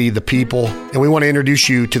 Tennessee, the people. And we want to introduce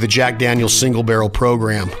you to the Jack Daniels Single Barrel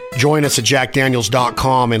Program. Join us at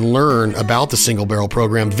jackdaniels.com and learn about the Single Barrel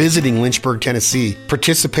Program, visiting Lynchburg, Tennessee,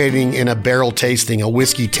 participating in a barrel tasting, a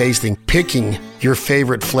whiskey tasting, picking your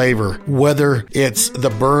favorite flavor, whether it's the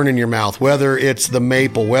burn in your mouth, whether it's the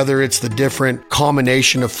maple, whether it's the different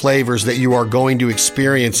combination of flavors that you are going to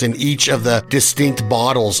experience in each of the distinct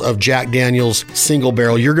bottles of Jack Daniels Single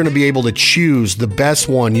Barrel. You're going to be able to choose the best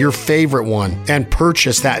one, your favorite one, and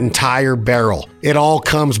purchase that entire barrel. It all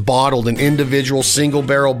comes bottled in individual single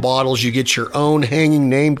barrel bottles. You get your own hanging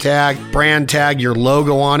name tag, brand tag, your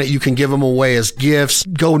logo on it. You can give them away as gifts.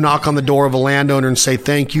 Go knock on the door of a landowner and say,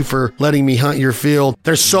 thank you for letting me hunt your field.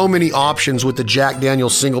 There's so many options with the Jack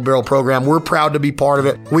Daniel's single barrel program. We're proud to be part of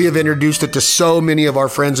it. We have introduced it to so many of our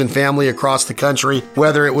friends and family across the country,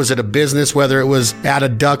 whether it was at a business, whether it was at a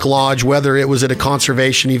duck lodge, whether it was at a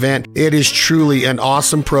conservation event. It is truly an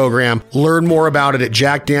awesome program. Learn more about it at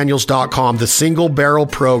jackdaniels.com, the single barrel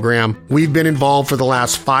program. We've been involved for the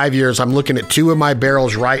last 5 years. I'm looking at 2 of my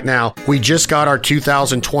barrels right now. We just got our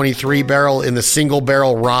 2023 barrel in the single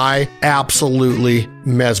barrel rye. Absolutely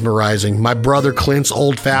mesmerizing. My brother Clint's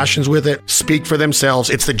old fashions with it speak for themselves.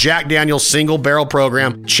 It's the Jack Daniel's single barrel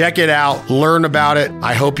program. Check it out. Learn about it.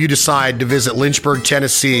 I hope you decide to visit Lynchburg,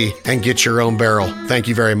 Tennessee and get your own barrel. Thank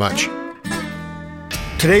you very much.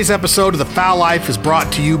 Today's episode of The Foul Life is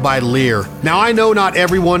brought to you by Lear. Now, I know not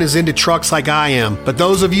everyone is into trucks like I am, but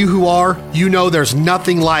those of you who are, you know there's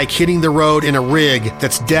nothing like hitting the road in a rig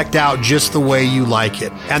that's decked out just the way you like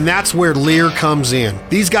it. And that's where Lear comes in.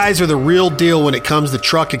 These guys are the real deal when it comes to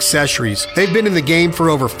truck accessories. They've been in the game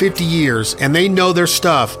for over 50 years, and they know their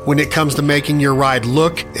stuff when it comes to making your ride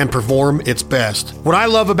look and perform its best. What I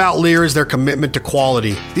love about Lear is their commitment to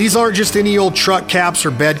quality. These aren't just any old truck caps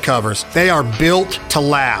or bed covers. They are built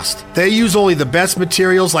to last. They use only the best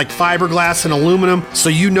materials like fiberglass and aluminum, so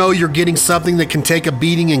you know you're getting something that can take a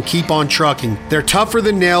beating and keep on trucking. They're tougher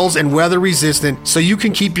than nails and weather resistant, so you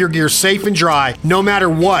can keep your gear safe and dry no matter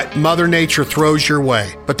what Mother Nature throws your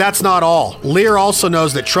way. But that's not all. Lear also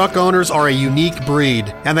knows that truck owners are a unique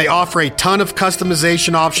breed, and they offer a ton of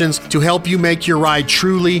customization options to help you make your ride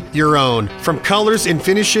truly your own. From colors and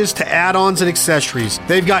finishes to add-ons and accessories,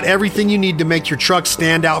 they've got everything you need to make your truck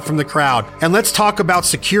stand out from the crowd. And let's talk about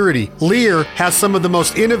security. Lear has some of the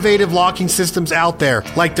most innovative locking systems out there,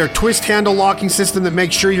 like their twist handle locking system that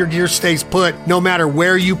makes sure your gear stays put no matter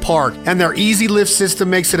where you park, and their easy lift system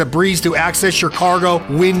makes it a breeze to access your cargo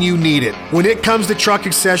when you need it. When it comes to truck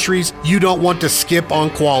accessories, you don't want to skip on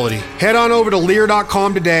quality. Head on over to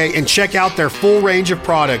Lear.com today and check out their full range of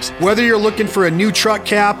products. Whether you're looking for a new truck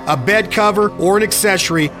cap, a bed cover, or an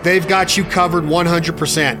accessory, they've got you covered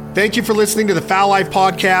 100%. Thank you for listening to the Foul Life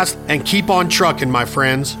Podcast, and keep on trucking, my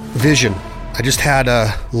friends. Vision. I just had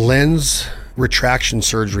a lens retraction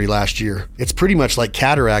surgery last year. It's pretty much like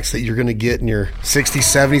cataracts that you're going to get in your 60s,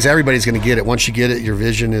 70s. Everybody's going to get it. Once you get it, your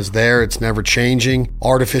vision is there. It's never changing.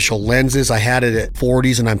 Artificial lenses. I had it at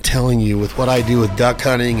 40s, and I'm telling you, with what I do with duck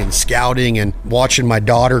hunting and scouting and watching my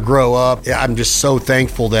daughter grow up, I'm just so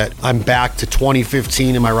thankful that I'm back to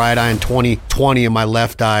 2015 in my right eye and 2020 in my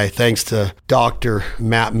left eye, thanks to Dr.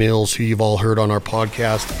 Matt Mills, who you've all heard on our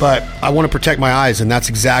podcast. But I want to protect my eyes, and that's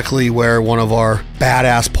exactly where one of our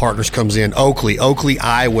badass partners comes in. Oakley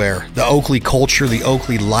Eyewear, the Oakley culture, the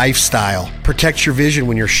Oakley lifestyle. Protect your vision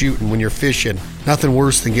when you're shooting, when you're fishing. Nothing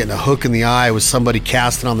worse than getting a hook in the eye with somebody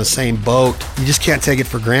casting on the same boat. You just can't take it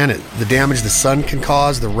for granted. The damage the sun can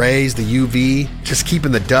cause, the rays, the UV, just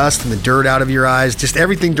keeping the dust and the dirt out of your eyes, just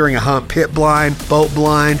everything during a hunt, pit blind, boat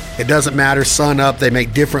blind, it doesn't matter, sun up. They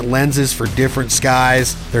make different lenses for different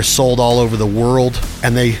skies. They're sold all over the world,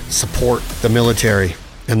 and they support the military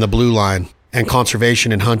and the Blue Line and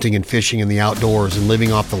conservation and hunting and fishing in the outdoors and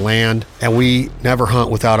living off the land. And we never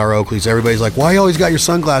hunt without our Oakleys. Everybody's like, why you always got your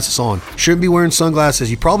sunglasses on? Shouldn't be wearing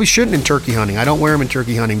sunglasses. You probably shouldn't in turkey hunting. I don't wear them in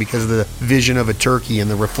turkey hunting because of the vision of a turkey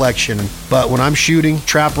and the reflection. But when I'm shooting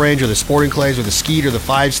trap range or the sporting clays or the skeet or the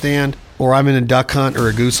 5-stand, or I'm in a duck hunt or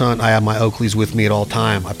a goose hunt, I have my Oakleys with me at all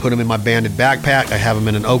time. I put them in my banded backpack. I have them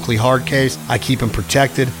in an Oakley hard case. I keep them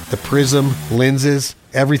protected. The prism lenses,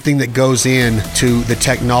 everything that goes into the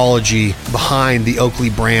technology behind the Oakley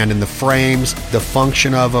brand and the frames, the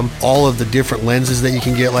function of them, all of the different lenses that you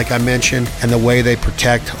can get, like I mentioned, and the way they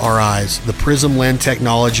protect our eyes. The prism lens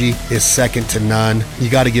technology is second to none. You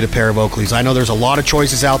got to get a pair of Oakleys. I know there's a lot of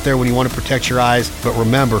choices out there when you want to protect your eyes, but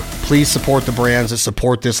remember, please support the brands that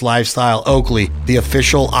support this lifestyle. Oakley, the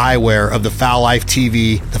official eyewear of the Foul Life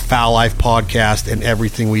TV, the Foul Life podcast, and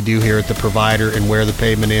everything we do here at The Provider and Where the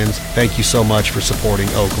Pavement Ends. Thank you so much for supporting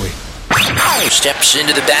Oakley. Steps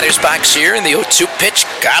into the batter's box here, and the 0-2 pitch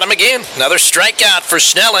got him again. Another strikeout for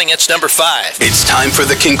Snelling. It's number 5. It's time for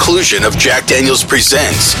the conclusion of Jack Daniels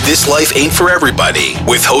Presents This Life Ain't For Everybody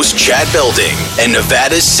with host Chad Belding and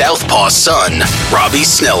Nevada's Southpaw son, Robby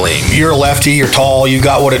Snelling. You're a lefty, you're tall, you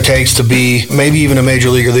got what it takes to be maybe even a major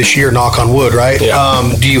leaguer this year, knock on wood, right?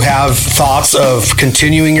 Yeah. Do you have thoughts of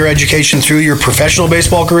continuing your education through your professional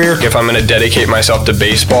baseball career? If I'm going to dedicate myself to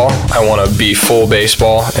baseball, I want to be full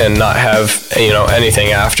baseball and not have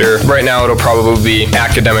anything after. Right now, it'll probably be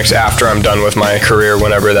academics after I'm done with my career,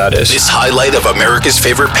 whenever that is. This highlight of America's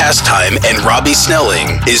favorite pastime and Robby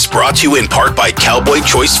Snelling is brought to you in part by Cowboy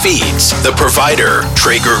Choice Feeds, The Provider,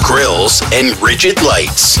 Traeger Grills, and Rigid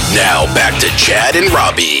Lights. Now back to Chad and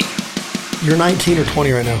Robby. You're 19 or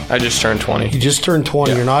 20 right now? I just turned 20. You just turned 20.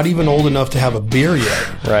 Yeah. You're not even old enough to have a beer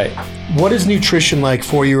yet. Right. What is nutrition like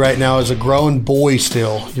for you right now as a grown boy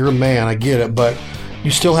still? You're a man, I get it, but you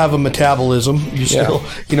still have a metabolism. You still,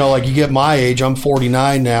 like you get my age, I'm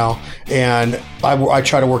 49 now, and I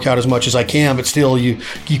try to work out as much as I can, but still you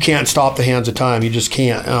can't stop the hands of time. You just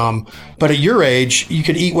can't. But at your age, you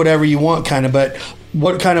can eat whatever you want kind of, but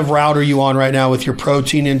what kind of route are you on right now with your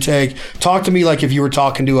protein intake? Talk to me like if you were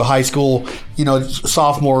talking to a high school,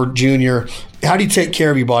 sophomore, junior. How do you take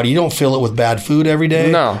care of your body? You don't fill it with bad food every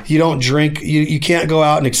day. No. You don't drink. You can't go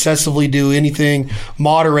out and excessively do anything.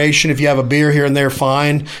 Moderation. If you have a beer here and there,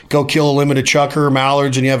 fine. Go kill a limited chucker or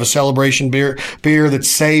mallards and you have a celebration beer that's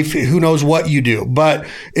safe. Who knows what you do. But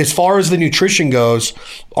as far as the nutrition goes,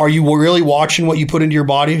 are you really watching what you put into your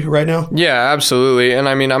body right now? Yeah, absolutely. And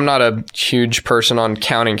I mean, I'm not a huge person on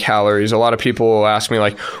counting calories. A lot of people will ask me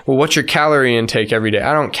like, well, what's your calorie intake every day?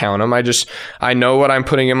 I don't count them. I know what I'm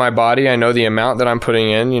putting in my body. I know the amount that I'm putting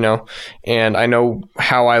in, and I know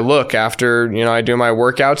how I look after, I do my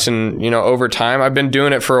workouts, and, over time, I've been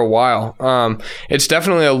doing it for a while. It's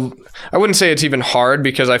definitely I wouldn't say it's even hard,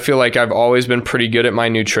 because I feel like I've always been pretty good at my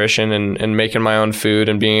nutrition and making my own food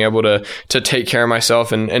and being able to take care of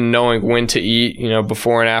myself and knowing when to eat,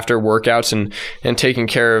 before and after workouts and taking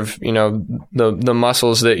care of, the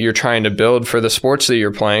muscles that you're trying to build for the sports that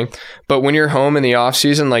you're playing. But when you're home in the off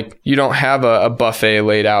season, like you don't have a buffet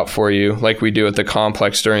laid out for you like we do at the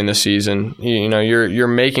complex during the season. You're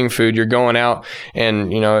making food, you're going out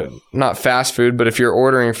and, not fast food, but if you're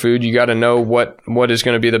ordering food, you got to know what is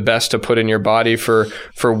going to be the best to put in your body for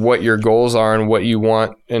what your goals are and what you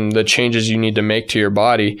want and the changes you need to make to your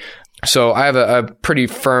body. So I have a pretty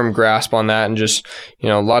firm grasp on that, and just,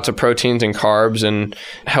 lots of proteins and carbs and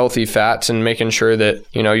healthy fats, and making sure that,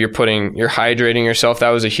 you're hydrating yourself. That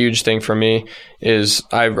was a huge thing for me, is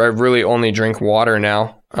I really only drink water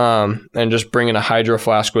now. And just bringing a hydro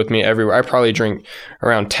flask with me everywhere. I probably drink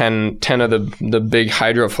around 10 of the big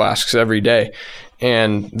hydro flasks every day.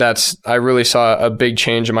 And I really saw a big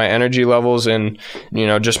change in my energy levels and,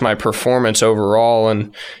 just my performance overall,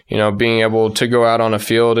 and, being able to go out on a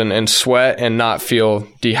field and sweat and not feel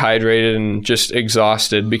dehydrated and just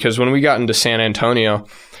exhausted. Because when we got into San Antonio,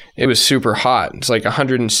 it was super hot. It's like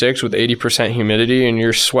 106 with 80% humidity, and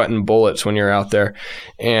you're sweating bullets when you're out there.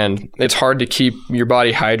 And it's hard to keep your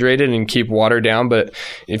body hydrated and keep water down. But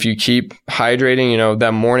if you keep hydrating,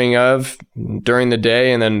 that morning of, during the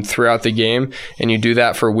day, and then throughout the game, and you do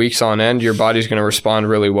that for weeks on end, your body's going to respond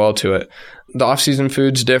really well to it. The off-season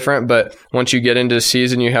food's different, but once you get into the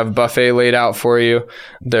season, you have a buffet laid out for you.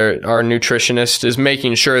 Our nutritionist is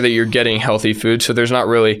making sure that you're getting healthy food, so there's not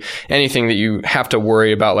really anything that you have to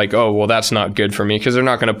worry about, like, oh, well, that's not good for me, because they're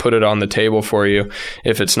not going to put it on the table for you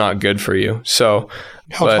if it's not good for you. So,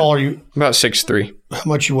 how tall are you? About 6'3". How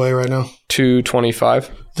much you weigh right now?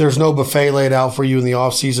 225. There's no buffet laid out for you in the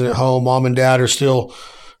off-season at home. Mom and dad are still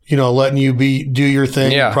letting you do your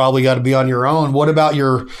thing. Yeah. You probably got to be on your own. What about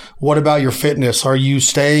your fitness? Are you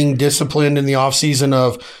staying disciplined in the off season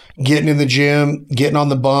of getting in the gym, getting on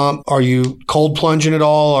the bump? Are you cold plunging at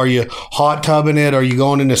all? Are you hot tubbing it? Are you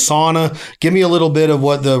going into sauna? Give me a little bit of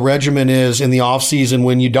what the regimen is in the off season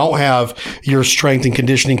when you don't have your strength and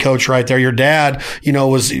conditioning coach right there. Your dad,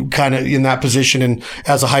 was kind of in that position and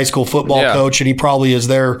as a high school football coach, and he probably is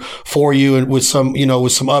there for you and with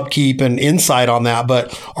some upkeep and insight on that.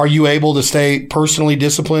 But are you able to stay personally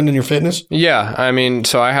disciplined in your fitness? Yeah. I mean,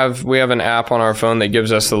 so we have an app on our phone that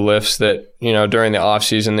gives us the lifts that, during the off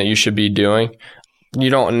season that you should be doing. You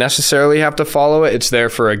don't necessarily have to follow it. It's there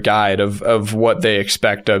for a guide of what they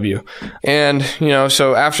expect of you. And,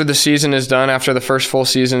 so after the season is done, after the first full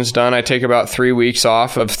season is done, I take about 3 weeks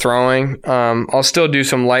off of throwing. I'll still do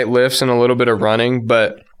some light lifts and a little bit of running,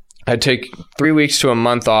 but I take 3 weeks to a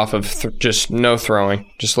month off of just no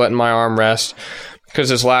throwing, just letting my arm rest. Because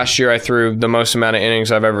this last year I threw the most amount of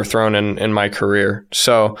innings I've ever thrown in my career.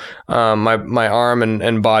 So my arm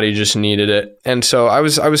and body just needed it. And so I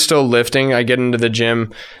was still lifting. I get into the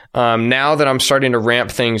gym. Now that I'm starting to ramp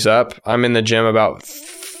things up, I'm in the gym about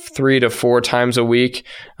 3 to 4 times a week,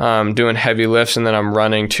 doing heavy lifts, and then I'm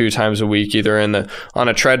running 2 times a week, either on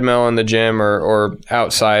a treadmill in the gym or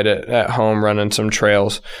outside at home running some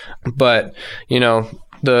trails. But,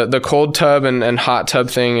 the cold tub and hot tub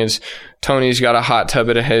thing is, Tony's got a hot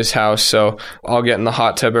tub at his house, so I'll get in the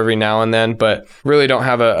hot tub every now and then, but really don't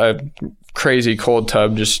have a crazy cold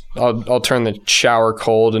tub. Just I'll turn the shower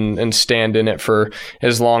cold and stand in it for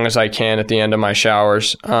as long as I can at the end of my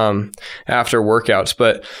showers after workouts.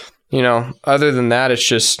 But other than that, it's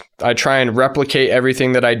just I try and replicate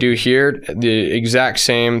everything that I do here, the exact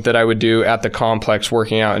same that I would do at the complex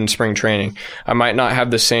working out in spring training. I might not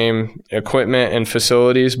have the same equipment and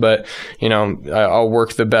facilities, but I'll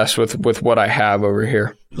work the best with what I have over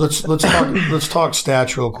here. Let's talk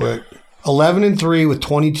stats real quick. 11-3 with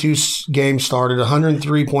 22 games started,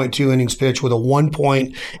 103.2 innings pitched with a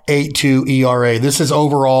 1.82 ERA. This is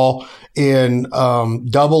overall in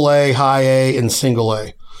AA, high A, and single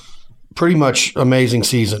A. Pretty much amazing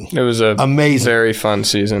season. It was a very fun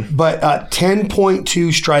season. But 10.2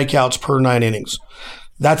 strikeouts per 9 innings.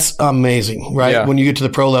 That's amazing, right? Yeah. When you get to the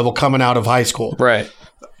pro level coming out of high school. Right.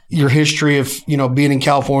 Your history of, being in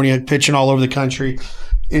California, pitching all over the country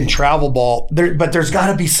in travel ball. But there's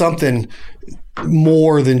got to be something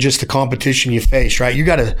more than just the competition you face, right? You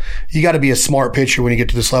got to be a smart pitcher when you get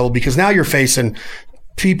to this level, because now you're facing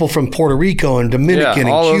people from Puerto Rico and Dominican and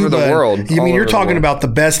all Cuba. Over the world. You're talking about the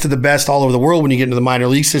best of the best all over the world when you get into the minor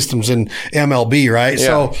league systems in MLB, right? Yeah.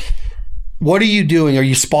 So what are you doing? Are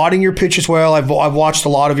you spotting your pitches well? I've watched a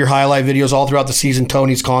lot of your highlight videos all throughout the season.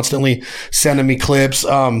 Tony's constantly sending me clips.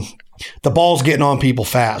 The ball's getting on people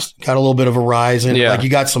fast. Got a little bit of a rise in it. Like you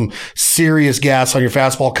got some serious gas on your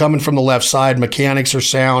fastball coming from the left side. Mechanics are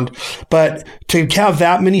sound. But to have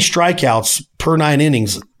that many strikeouts per 9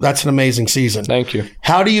 innings, that's an amazing season. Thank you.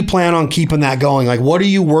 How do you plan on keeping that going? Like, what are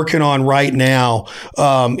you working on right now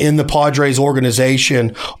in the Padres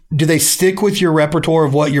organization? Do they stick with your repertoire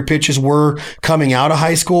of what your pitches were coming out of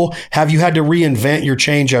high school? Have you had to reinvent your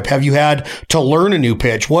changeup? Have you had to learn a new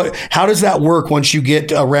pitch? How does that work once you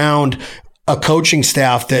get around a coaching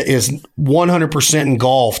staff that is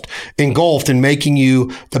 100% engulfed in making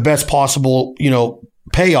you the best possible,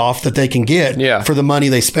 payoff that they can get for the money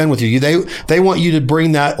they spend with you? They want you to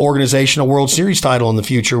bring that organization a World Series title in the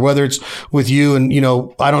future, whether it's with you and,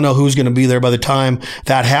 I don't know who's going to be there by the time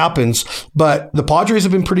that happens, but the Padres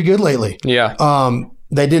have been pretty good lately. Yeah.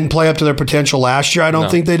 They didn't play up to their potential last year. I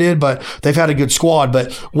don't think they did, but they've had a good squad.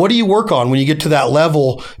 But what do you work on when you get to that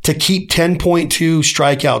level to keep 10.2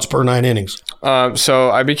 strikeouts per 9 innings?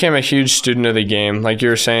 So I became a huge student of the game. Like you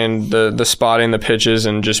were saying, the spotting the pitches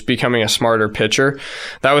and just becoming a smarter pitcher.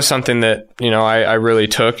 That was something that, I really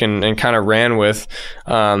took and kind of ran with.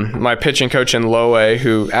 My pitching coach in low A,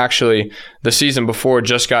 who actually the season before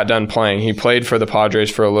just got done playing. He played for the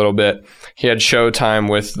Padres for a little bit. He had showtime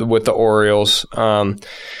with the Orioles.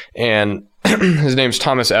 And his name's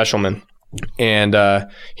Thomas Eshelman. And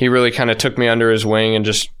he really kind of took me under his wing and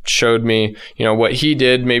just showed me, what he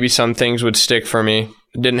did. Maybe some things would stick for me.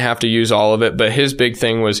 Didn't have to use all of it. But his big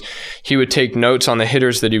thing was he would take notes on the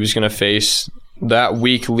hitters that he was going to face that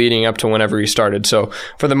week leading up to whenever he started. So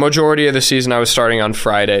for the majority of the season, I was starting on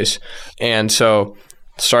Fridays. And so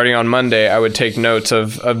starting on Monday, I would take notes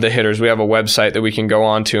of the hitters. We have a website that we can go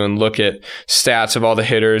on to and look at stats of all the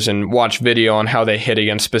hitters and watch video on how they hit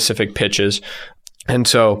against specific pitches. And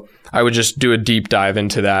so I would just do a deep dive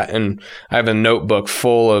into that. And I have a notebook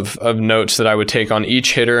full of notes that I would take on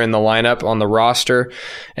each hitter in the lineup on the roster.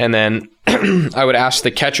 And then I would ask the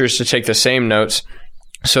catchers to take the same notes,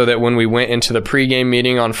 so that when we went into the pregame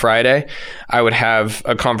meeting on Friday, I would have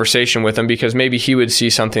a conversation with him, because maybe he would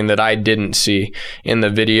see something that I didn't see in the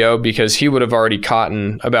video, because he would have already caught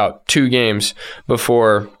in about 2 games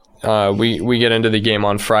before we get into the game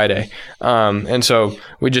on Friday. And so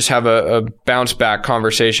we just have a bounce back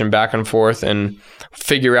conversation back and forth and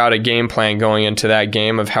figure out a game plan going into that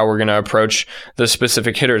game of how we're going to approach the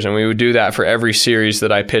specific hitters. And we would do that for every series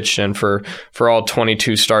that I pitched in for all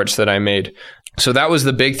 22 starts that I made. So that was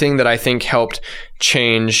the big thing that I think helped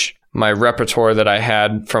change my repertoire that I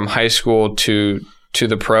had from high school to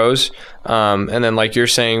the pros. And then like you're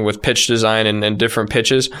saying with pitch design and different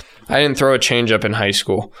pitches, I didn't throw a changeup in high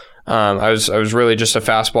school. I was really just a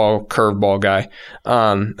fastball curveball guy.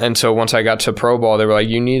 And so once I got to pro ball, they were like,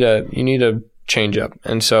 you need a changeup.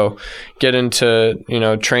 And so get into,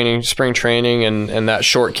 training, spring training and that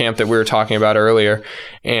short camp that we were talking about earlier.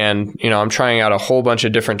 And, I'm trying out a whole bunch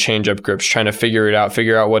of different changeup grips, trying to figure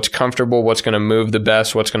out what's comfortable, what's going to move the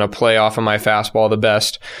best, what's going to play off of my fastball the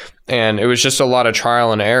best. And it was just a lot of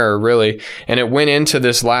trial and error, really. And it went into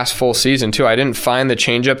this last full season, too. I didn't find the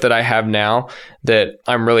changeup that I have now that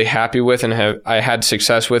I'm really happy with and I had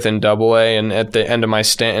success with in AA and at the end of my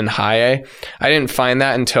stint in high A. I didn't find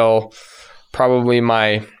that until probably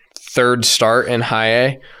my 3rd start in high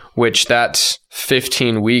A, which that's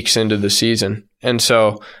 15 weeks into the season. And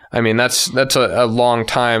so, I mean, that's a long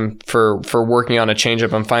time for working on a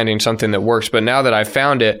changeup and finding something that works. But now that I've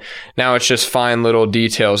found it, now it's just fine little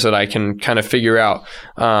details that I can kind of figure out.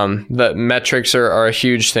 The metrics are a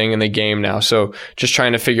huge thing in the game now. So just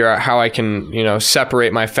trying to figure out how I can,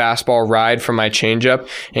 separate my fastball ride from my changeup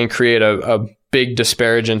and create a big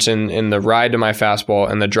disparagence in the ride to my fastball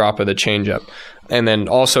and the drop of the changeup. And then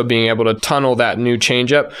also being able to tunnel that new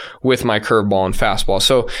changeup with my curveball and fastball.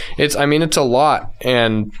 So it's a lot,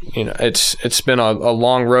 and it's been a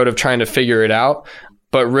long road of trying to figure it out.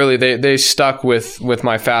 But really, they stuck with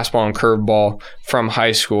my fastball and curveball from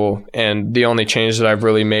high school, and the only change that I've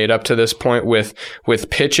really made up to this point with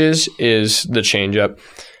pitches is the changeup.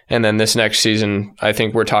 And then this next season, I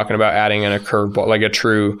think we're talking about adding in a curveball, like a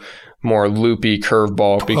true, more loopy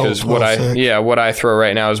curveball, because what I throw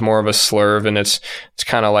right now is more of a slurve, and it's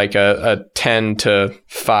kind of like a 10-5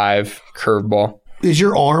 curveball. Is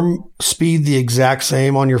your arm speed the exact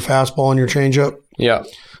same on your fastball and your changeup? Yeah.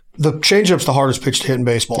 The changeup's the hardest pitch to hit in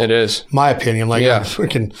baseball. It is. My opinion.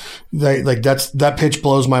 That pitch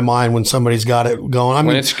blows my mind when somebody's got it going. I mean,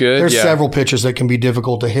 when it's good, there's several pitches that can be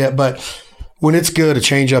difficult to hit, but when it's good, a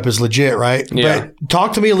changeup is legit, right? Yeah. But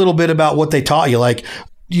talk to me a little bit about what they taught you. Like,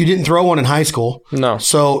 you didn't throw one in high school. No.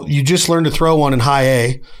 So you just learned to throw one in high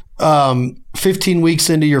A. 15 weeks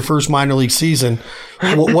into your first minor league season,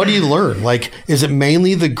 what do you learn? Like, is it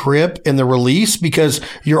mainly the grip and the release? Because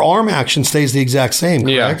your arm action stays the exact same,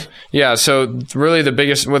 correct? Yeah. So really the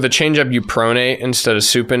biggest, with the changeup, you pronate instead of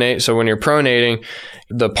supinate. So when you're pronating,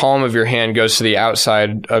 the palm of your hand goes to the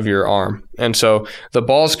outside of your arm. And so the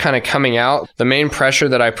ball's kind of coming out. The main pressure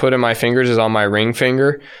that I put in my fingers is on my ring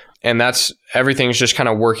finger. And everything's just kind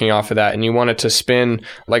of working off of that. And you want it to spin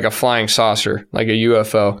like a flying saucer, like a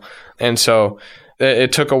UFO. And so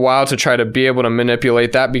it took a while to try to be able to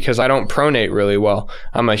manipulate that, because I don't pronate really well.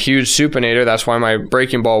 I'm a huge supinator. That's why my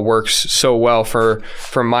breaking ball works so well for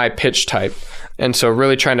my pitch type. And so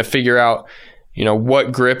really trying to figure out,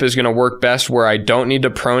 what grip is going to work best where I don't need to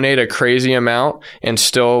pronate a crazy amount and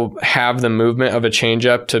still have the movement of a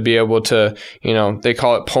changeup to be able to, they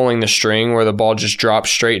call it pulling the string, where the ball just drops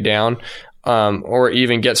straight down, or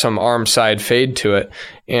even get some arm side fade to it.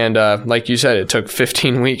 And like you said, it took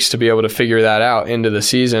 15 weeks to be able to figure that out into the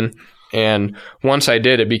season. And once I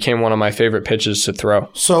did, it became one of my favorite pitches to throw.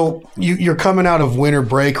 So you're coming out of winter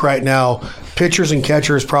break right now. Pitchers and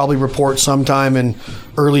catchers probably report sometime in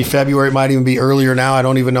early February. It might even be earlier now. I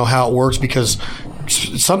don't even know how it works, because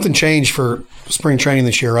something changed for spring training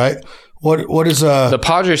this year, right? What is the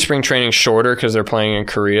Padres spring training shorter because they're playing in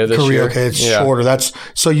Korea this year? Okay, it's shorter. That's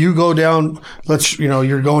so you go down.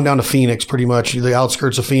 You're going down to Phoenix, pretty much the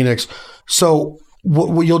outskirts of Phoenix. So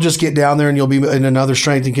you'll just get down there and you'll be in another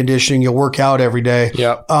strength and conditioning. You'll work out every day.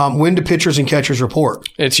 Yep. When do pitchers and catchers report?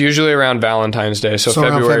 It's usually around Valentine's Day, so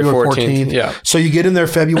February 14th. Yeah. So you get in there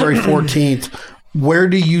February 14th. Where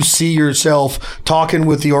do you see yourself talking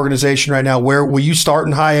with the organization right now? Where will you start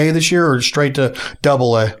in high A this year or straight to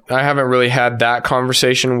double A? I haven't really had that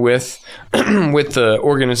conversation with the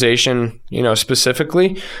organization,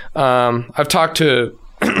 specifically. I've talked to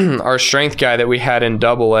our strength guy that we had in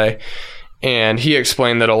double A, and he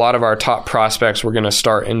explained that a lot of our top prospects were going to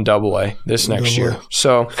start in double A this next year.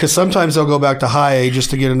 So, because sometimes they'll go back to high A just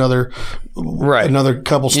to get another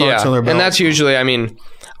couple starts on their belt. And that's usually,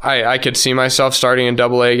 I could see myself starting in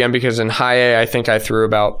double A again, because in high A, I think I threw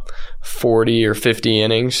about 40 or 50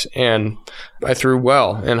 innings, and I threw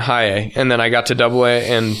well in high A. And then I got to double A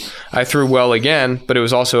and I threw well again, but it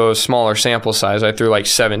was also a smaller sample size. I threw like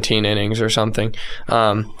 17 innings or something.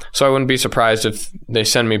 So I wouldn't be surprised if they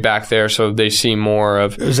send me back there so they see more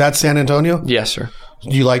of. Is that San Antonio? Yes, sir.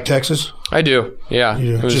 Do you like Texas? I do. Yeah.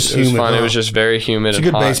 It was fun. Huh? It was just very humid. It's a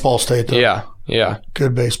good baseball state, though. Yeah. Yeah.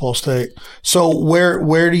 Good baseball state. So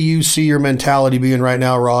where do you see your mentality being right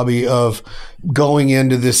now, Robby, of going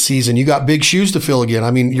into this season? You got big shoes to fill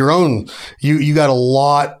again. You got a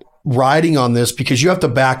lot riding on this, because you have to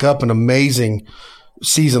back up an amazing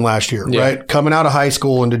season last year, right? Coming out of high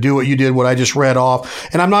school and to do what you did, what I just read off.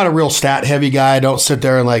 And I'm not a real stat heavy guy. I don't sit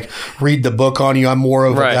there and read the book on you. I'm more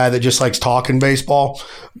of a guy that just likes talking baseball.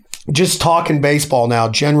 Just talking baseball now,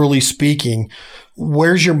 generally speaking.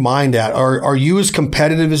 Where's your mind at? Are you as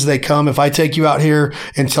competitive as they come? If I take you out here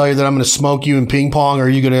and tell you that I'm going to smoke you in ping pong, are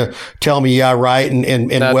you going to tell me, yeah, right,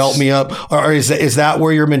 and welt me up? Or is that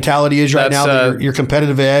where your mentality is right now? That your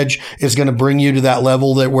competitive edge is going to bring you to that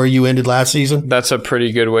level where you ended last season? That's a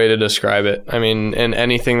pretty good way to describe it. In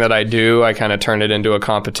anything that I do, I kind of turn it into a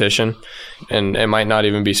competition, and it might not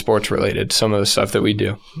even be sports related, some of the stuff that we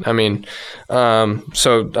do.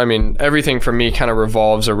 Everything for me kind of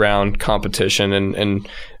revolves around competition and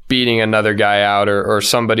beating another guy out or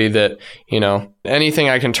somebody that, anything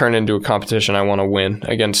I can turn into a competition, I want to win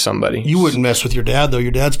against somebody. You wouldn't mess with your dad, though.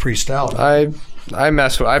 Your dad's pretty stout. I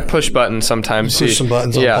push buttons sometimes. You push some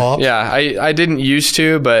buttons on pops? Yeah. I didn't used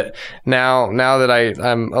to, but now that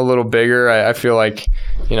I'm a little bigger, I feel like,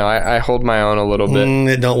 I hold my own a little bit.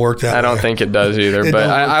 It don't work that way. I don't think it does either, but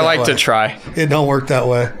I like to try. It don't work that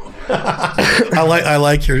way. I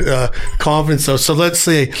like your confidence, though. So let's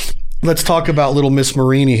see. Let's talk about little Miss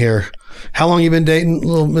Marini here. How long you been dating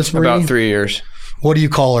little Miss Marini? About 3 years. What do you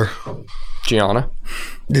call her? Gianna.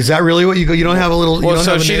 Is that really what you go? You don't have a little. Well,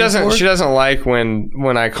 so she doesn't like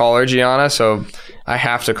when I call her Gianna, so I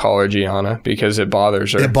have to call her Gianna because it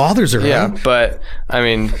bothers her. It bothers her. Yeah, right? but I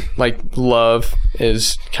mean, like love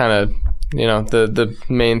is kind of the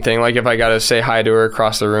main thing. Like if I gotta say hi to her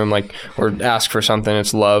across the room, like or ask for something,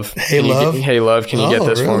 it's love. Hey love. Hey love, can you get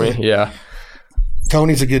this really? for me? Yeah.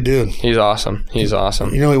 Tony's a good dude. He's awesome. He's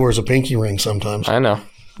awesome. He wears a pinky ring sometimes. I know.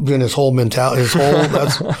 Been his whole mentality.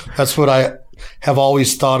 That's what I have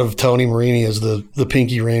always thought of Tony Marini as the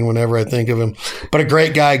pinky ring whenever I think of him. But a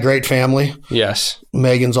great guy, great family. Yes.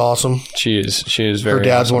 Megan's awesome. She is very Her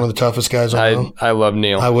dad's awesome. one of the toughest guys I know. I love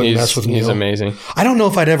Neil. I wouldn't mess with Neil. He's amazing. I don't know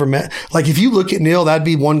if I'd ever met. Like, if you look at Neil, that'd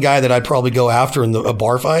be one guy that I'd probably go after in a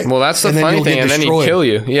bar fight. Well, that's the funny thing. And then he'd kill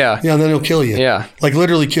you. Yeah. Yeah, and then he'll kill you. Yeah. Like,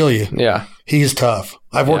 literally kill you. Yeah. He's tough.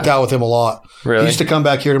 I've worked out with him a lot. Really? He used to come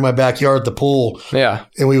back here to my backyard at the pool. Yeah.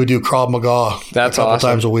 And we would do Krav Maga That's a couple awesome.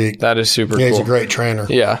 times a week. That is super cool. He's a great trainer.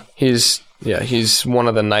 Yeah. He's one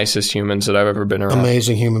of the nicest humans that I've ever been around.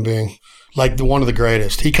 Amazing human being. Like one of the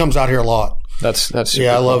greatest. He comes out here a lot. That's super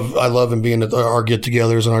Yeah, cool. I love him being at our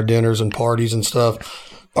get-togethers and our dinners and parties and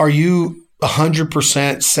stuff. Are you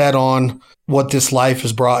 100% set on what this life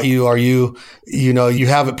has brought you? Are you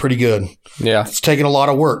have it pretty good. Yeah. It's taken a lot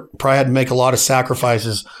of work. Probably had to make a lot of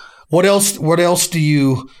sacrifices. What else do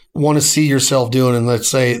you want to see yourself doing in, let's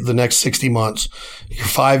say, the next 60 months? Your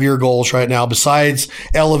 5-year goals right now, besides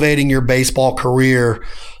elevating your baseball career.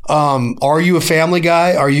 Are you a family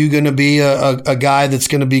guy? Are you going to be a guy that's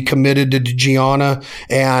going to be committed to Gianna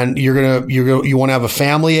and you want to have a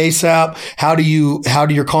family ASAP? How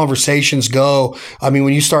do your conversations go? I mean,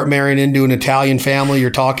 when you start marrying into an Italian family, you're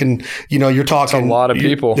talking It's a lot of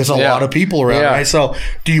people. There's a lot of people around, right? So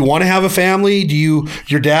do you want to have a family?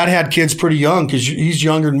 Your dad had kids pretty young because he's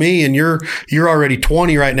younger than me and you're already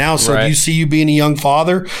 20 right now. So right. Do you see you being a young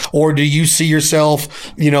father, or do you see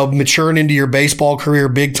yourself, maturing into your baseball career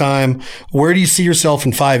big time? Where do you see yourself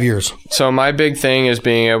in 5 years? So my big thing is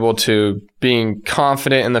being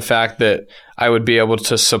confident in the fact that I would be able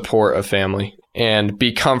to support a family and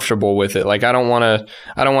be comfortable with it. Like I don't want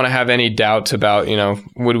to have any doubts about,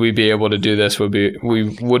 would we be able to do this? Would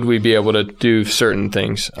we be able to do certain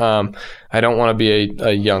things? I don't want to be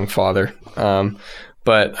a young father.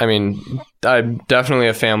 But I mean, I'm definitely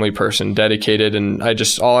a family person, dedicated, and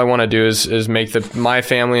all I want to do is make my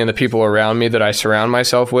family and the people around me that I surround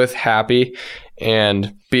myself with happy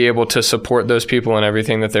and be able to support those people in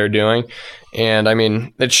everything that they're doing. And I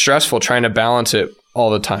mean, it's stressful trying to balance it all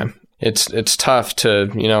the time. It's tough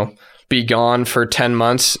to, be gone for 10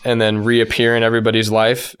 months and then reappear in everybody's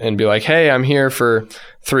life and be like, hey, I'm here for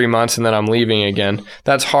 3 months and then I'm leaving again.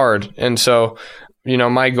 That's hard. And so,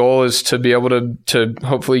 my goal is to be able to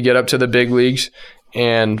hopefully get up to the big leagues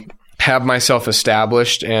and have myself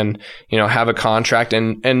established and, have a contract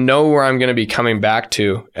and know where I'm going to be coming back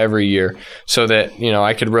to every year so that,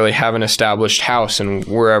 I could really have an established house and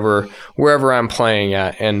wherever I'm playing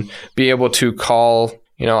at and be able to call,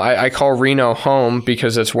 I call Reno home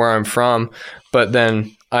because that's where I'm from, but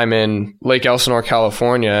then I'm in Lake Elsinore,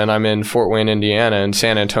 California, and I'm in Fort Wayne, Indiana, and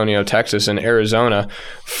San Antonio, Texas, and Arizona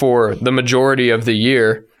for the majority of the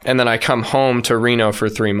year. And then I come home to Reno for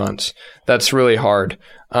 3 months. That's really hard.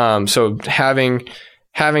 So having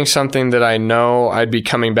something that I know I'd be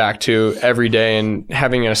coming back to every day and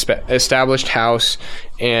having an established house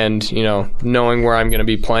and, knowing where I'm going to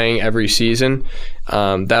be playing every season,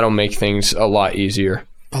 that'll make things a lot easier.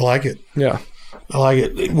 I like it. Yeah. I like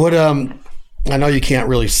it. What, I know you can't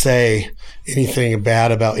really say anything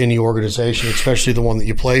bad about any organization, especially the one that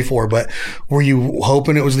you play for, but were you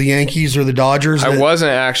hoping it was the Yankees or the Dodgers? I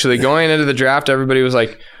wasn't actually. Going into the draft, everybody was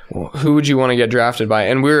like, well, who would you want to get drafted by?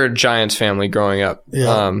 And we were a Giants family growing up.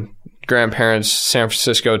 Yeah. Grandparents, San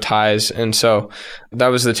Francisco ties. And so that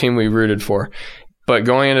was the team we rooted for. But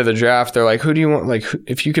going into the draft, they're like, who do you want? Like,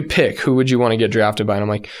 if you could pick, who would you want to get drafted by? And I'm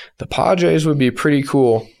like, the Padres would be pretty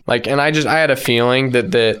cool. Like, and I had a feeling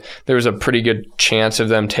that there was a pretty good chance of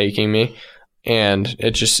them taking me. And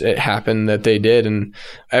it happened that they did. And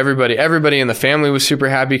everybody in the family was super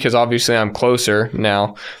happy because obviously I'm closer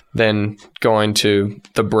now than going to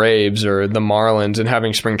the Braves or the Marlins and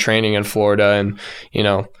having spring training in Florida and,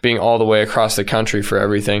 being all the way across the country for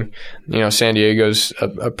everything. San Diego's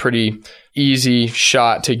a pretty easy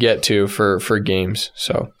shot to get to for games.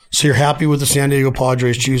 So you're happy with the San Diego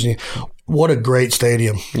Padres choosing? What a great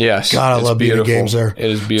stadium. Yes. God, I love being at games there.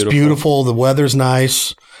 It is beautiful. It's beautiful. The weather's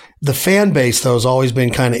nice. The fan base, though, has always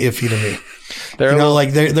been kind of iffy to me.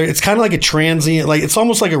 It's kind of like a transient, like it's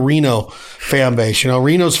almost like a Reno fan base.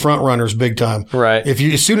 Reno's front runners big time. Right.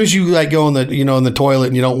 As soon as you go in the in the toilet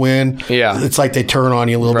and you don't win, it's like they turn on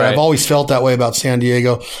you a little bit. I've always felt that way about San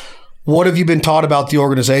Diego. What have you been taught about the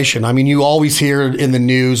organization? I mean, you always hear in the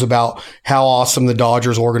news about how awesome the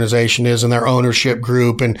Dodgers organization is and their ownership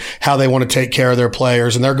group and how they want to take care of their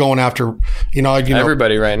players. And they're going after,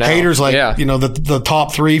 everybody right now. Haters the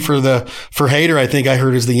top three for Hater, I think I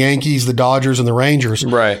heard, is the Yankees, the Dodgers, and the Rangers.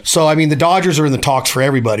 Right. So, I mean, the Dodgers are in the talks for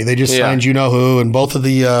everybody. They just signed you-know-who, and both of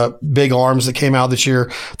the big arms that came out this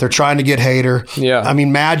year, they're trying to get Hater. Yeah. I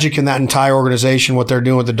mean, Magic and that entire organization, what they're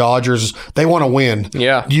doing with the Dodgers, they want to win.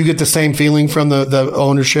 Yeah. Do you get the same feeling from the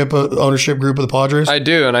ownership group of the Padres? I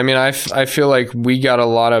do. And I mean, I feel like we got a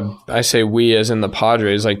lot of, I say we as in the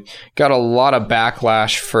Padres, got a lot of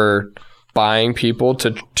backlash for buying people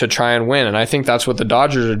to try and win. And I think that's what the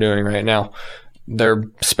Dodgers are doing right now. They're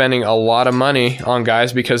spending a lot of money on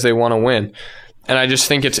guys because they want to win. And I just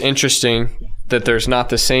think it's interesting that there's not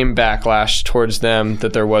the same backlash towards them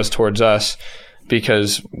that there was towards us,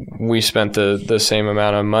 because we spent the same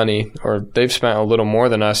amount of money, or they've spent a little more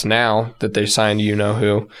than us now that they signed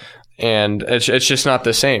you-know-who, and it's just not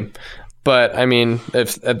the same. But, I mean,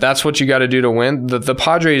 if that's what you got to do to win, the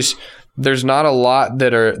Padres, there's not a lot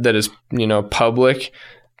that is public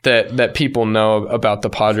that people know about the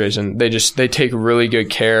Padres, and they take really good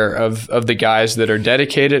care of the guys that are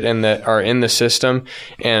dedicated and that are in the system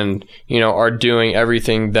and, are doing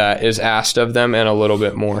everything that is asked of them and a little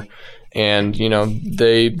bit more. And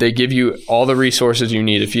they give you all the resources you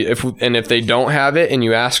need. If they don't have it and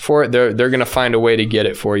you ask for it, they're going to find a way to get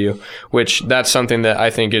it for you. Which that's something that I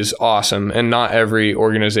think is awesome, and not every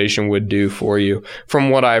organization would do for you, from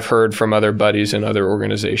what I've heard from other buddies in other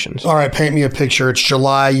organizations. All right, paint me a picture. It's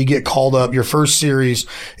July. You get called up. Your first series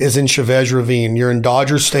is in Chavez Ravine. You're in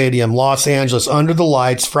Dodger Stadium, Los Angeles, under the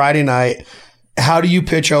lights, Friday night. How do you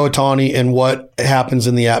pitch Ohtani, and what happens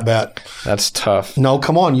in the at-bat? That's tough. No,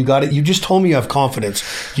 come on. You got it. You just told me you have confidence.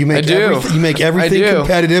 You make everything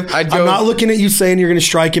competitive. I'm not looking at you saying you're going to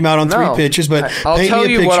strike him out on 3 pitches, but I'll tell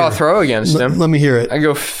you what I'll throw against him. Let me hear it. I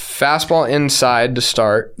go fastball inside to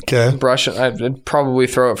start. Okay. Brush it. I'd probably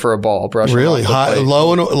throw it for a ball. Brush really it high,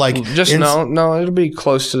 low, and just no. It'll be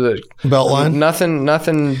close to the belt line. Nothing.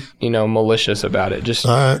 Malicious about it. Just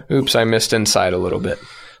oops, I missed inside a little bit.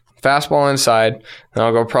 Fastball inside, and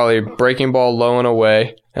I'll go probably breaking ball low and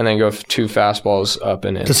away, and then go 2 fastballs up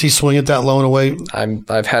and in. Does he swing it that low and away?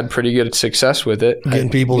 I've had pretty good success with it.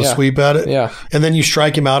 Getting people to sweep at it? Yeah. And then you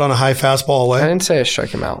strike him out on a high fastball away? I didn't say I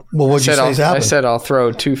strike him out. Well, what did you say happened? I said I'll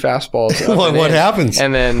throw 2 fastballs up what happens?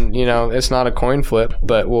 And then, it's not a coin flip,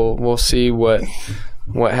 but we'll see what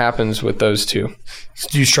happens with those 2.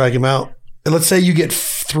 Do you strike him out? And let's say you get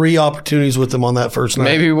 3 opportunities with them on that first night.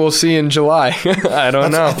 Maybe we'll see in July. I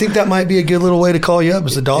don't know. I think that might be a good little way to call you up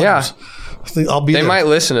as the Dodgers. Yeah. I think I'll be they there. Might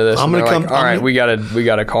listen to this. I'm going to come. All right, we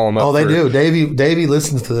gotta call them up. Oh, they do. Davey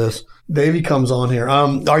listens to this. Davey comes on here.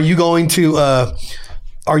 Are you going to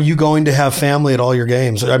have family at all your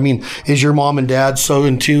games? I mean, is your mom and dad so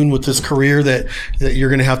in tune with this career that you're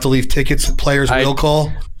going to have to leave tickets that players will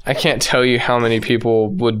call? I can't tell you how many people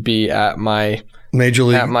would be at my Major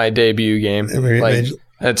League, at my debut game.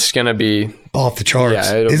 It's going to be off the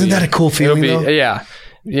charts. Yeah, isn't that a cool feeling though?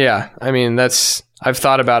 Yeah. I mean, I've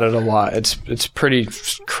thought about it a lot. It's pretty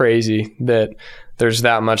crazy that there's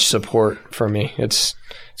that much support for me. It's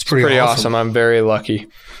pretty awesome. I'm very lucky.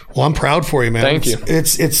 Well, I'm proud for you, man. Thank you.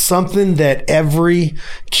 It's something that every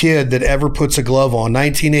kid that ever puts a glove on.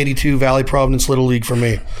 1982 Valley Providence Little League for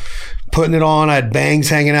me. Putting it on, I had bangs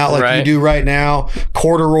hanging out like you do right now.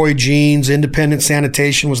 Corduroy jeans. Independent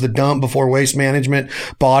Sanitation was the dump before Waste Management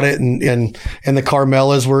bought it, and the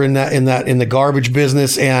Carmelas were in the garbage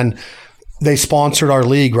business, and they sponsored our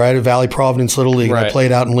league, right? At Valley Providence Little League. And I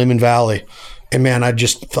played out in Lemon Valley. And man, I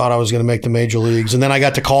just thought I was going to make the major leagues. And then I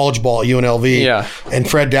got to college ball at UNLV. Yeah. And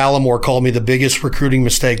Fred Dallimore called me the biggest recruiting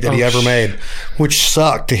mistake that he ever made, which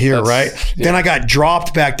sucked to hear, right? Yeah. Then I got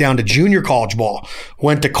dropped back down to junior college ball.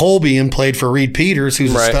 Went to Colby and played for Reed Peters,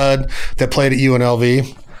 who's a stud that played at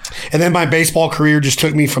UNLV. And then my baseball career just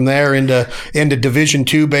took me from there into Division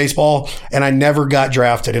II baseball, and I never got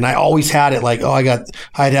drafted. And I always had it like,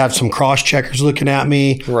 I'd have some cross checkers looking at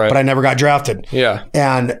me, but I never got drafted. Yeah.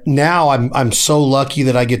 And now I'm so lucky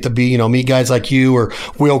that I get to be, meet guys like you or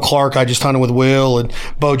Will Clark. I just hunted with Will, and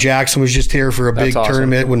Bo Jackson was just here for a big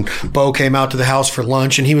tournament when Bo came out to the house for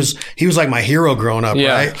lunch, and he was like my hero growing up,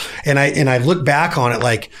 right? And I look back on it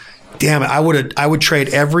like, damn it, I would trade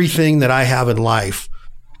everything that I have in life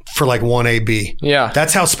for like one AB. Yeah.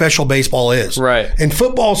 That's how special baseball is. Right. And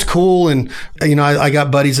football's cool, and I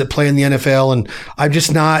got buddies that play in the NFL, and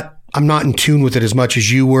I'm not in tune with it as much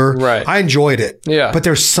as you were. Right. I enjoyed it. Yeah. But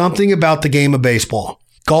there's something about the game of baseball.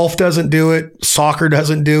 Golf doesn't do it. Soccer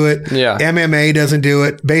doesn't do it. Yeah. MMA doesn't do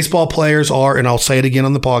it. Baseball players are, and I'll say it again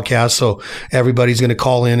on the podcast, so everybody's going to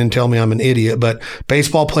call in and tell me I'm an idiot, but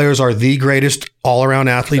baseball players are the greatest all-around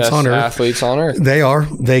athletes on earth. Athletes on earth. They are.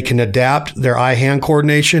 They can adapt their eye-hand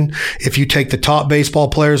coordination. If you take the top baseball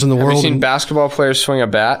players in the world. Have you seen basketball players swing a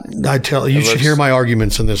bat? I tell you, should hear my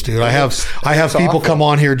arguments in this, dude. I have people come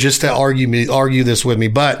on here just to argue this with me,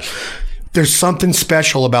 but there's something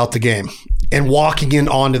special about the game and walking in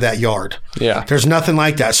onto that yard. Yeah. There's nothing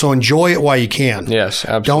like that. So enjoy it while you can. Yes,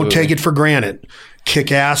 absolutely. Don't take it for granted.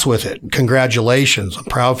 Kick ass with it. Congratulations. I'm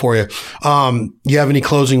proud for you. You have any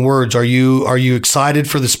closing words? Are you excited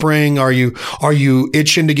for the spring? Are you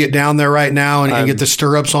itching to get down there right now and get the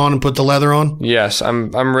stirrups on and put the leather on? Yes,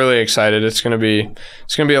 I'm really excited. It's gonna be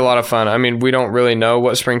a lot of fun. I mean, we don't really know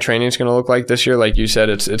what spring training is gonna look like this year. Like you said,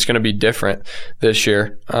 it's gonna be different this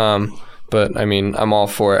year. But I mean, I'm all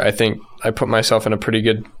for it. I think I put myself in a pretty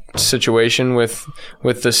good situation with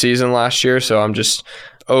the season last year, so I'm just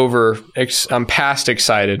I'm past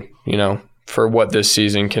excited, for what this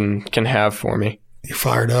season can have for me. You're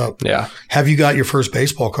fired up. Yeah. Have you got your first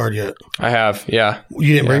baseball card yet? I have. Yeah.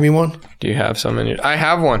 You didn't bring me one? Do you have some in your? I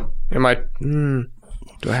have one. Do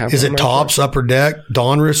I have? Is it Tops, Upper Deck,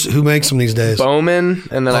 Donruss? Who makes them these days? Bowman,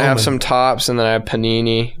 and then I have some Tops, and then I have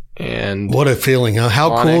Panini. And what a feeling, huh?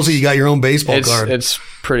 How Onyx. Cool is it you got your own baseball card? It's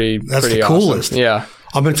pretty. That's pretty the coolest. Awesome. Yeah.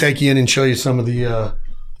 I'm going to take you in and show you some of the.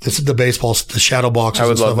 This is the baseballs, the shadow boxes. I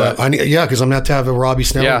would love that. Because I'm going to have to have a Robby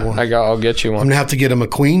Snelling one. I'll get you one. I'm going to have to get a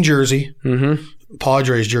McQueen jersey,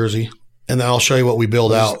 Padres jersey, and then I'll show you what we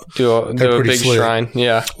build out. Do a big shrine.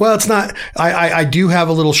 Yeah. Well, it's not. I do have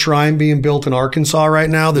a little shrine being built in Arkansas right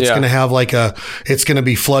now that's going to have it's going to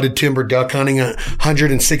be flooded timber duck hunting,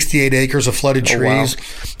 168 acres of flooded trees. Wow.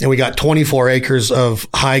 And we got 24 acres of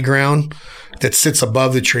high ground that sits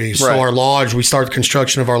above the trees. Right. So our lodge, we start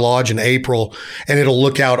construction of our lodge in April, and it'll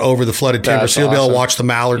look out over the flooded timber. So you'll be able to watch the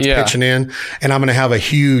mallards pitching in. And I'm going to have a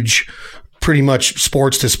huge, pretty much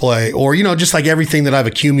sports display, or, just like everything that I've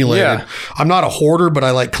accumulated. Yeah. I'm not a hoarder, but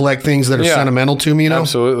I like collect things that are sentimental to me,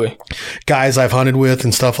 Absolutely. Guys I've hunted with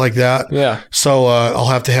and stuff like that. Yeah. So I'll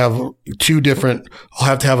have to have I'll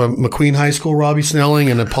have to have a McQueen High School Robby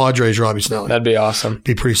Snelling and a Padres Robby Snelling. That'd be awesome.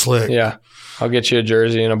 Be pretty slick. Yeah. I'll get you a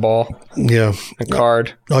jersey and a ball. Yeah. A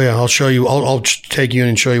card. Oh, yeah. I'll show you. I'll take you in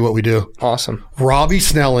and show you what we do. Awesome. Robby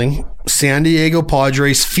Snelling, San Diego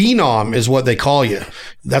Padres phenom is what they call you.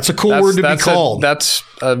 That's a cool word to be called. That's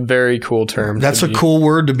a very cool term. That's a cool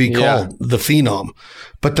word to be called, the phenom.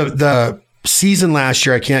 But the season last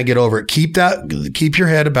year, I can't get over it. Keep your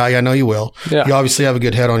head about you. I know you will. Yeah. You obviously have a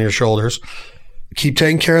good head on your shoulders. Keep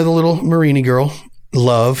taking care of the little Marini girl.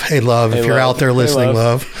 Love. Hey, Love. If you're out there listening,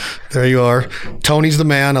 Love. There you are. Tony's the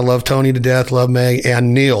man. I love Tony to death. Love Meg.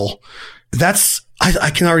 And Neil.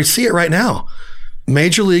 I can already see it right now.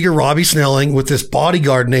 Major leaguer Robby Snelling with this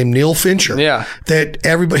bodyguard named Neil Fincher. Yeah. That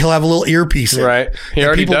he'll have a little earpiece in. Right. He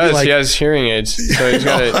already does. He has hearing aids. So he's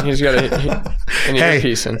got an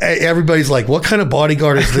earpiece in. Hey, everybody's like, what kind of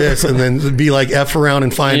bodyguard is this? And then be like, F around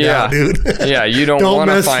and find out, dude. Yeah, you don't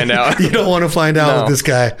want to find out. You don't want to find out with this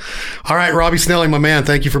guy. All right, Robby Snelling, my man,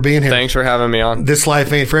 thank you for being here. Thanks for having me on. This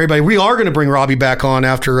life ain't for everybody. We are going to bring Robby back on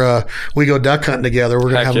after we go duck hunting together.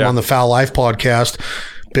 We're going to have him on the Foul Life podcast.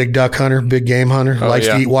 Big duck hunter, big game hunter, likes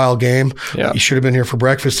to eat wild game. Yeah. You should have been here for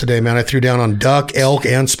breakfast today, man. I threw down on duck, elk,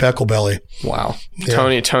 and specklebelly. Wow.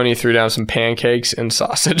 Yeah. Tony threw down some pancakes and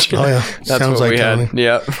sausage. Oh, yeah. That's Sounds what like we Tony. had.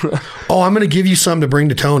 Yeah. I'm going to give you something to bring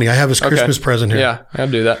to Tony. I have his Christmas present here. Yeah, I'll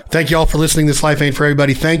do that. Thank you all for listening. This Life Ain't For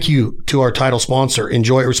Everybody. Thank you to our title sponsor.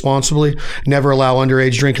 Enjoy it responsibly. Never allow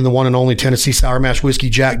underage drinking. The one and only Tennessee Sour Mash Whiskey,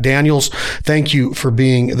 Jack Daniels. Thank you for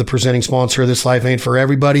being the presenting sponsor of This Life Ain't For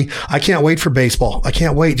Everybody. I can't wait for baseball. I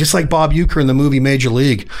can't wait. Just like Bob Uecker in the movie Major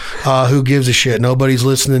League. Who gives a shit? Nobody's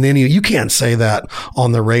listening to any of you. You can't say that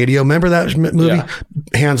on the radio. Remember that movie? Yeah.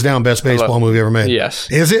 Hands down, best baseball movie ever made.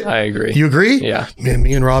 Yes. Is it? I agree. You agree? Yeah. Man,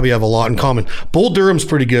 me and Robby have a lot in common. Bull Durham's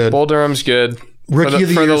pretty good. Bull Durham's good. Rookie of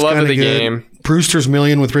the Year the is love of kinda the good. game. Brewster's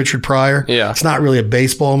Million with Richard Pryor. Yeah. It's not really a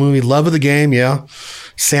baseball movie. Love of the Game, yeah.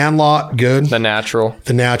 Sandlot, good. The Natural.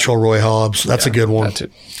 The Natural, Roy Hobbs. That's a good one. That's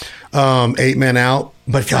it. 8 Men Out.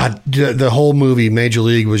 But God, the whole movie, Major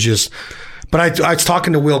League, was just... But I was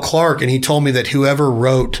talking to Will Clark, and he told me that whoever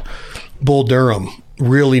wrote Bull Durham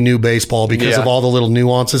really knew baseball because of all the little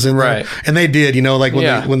nuances in there. Right. And they did, like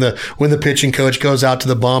when the pitching coach goes out to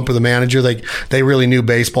the bump or the manager, they really knew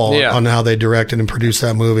baseball on how they directed and produced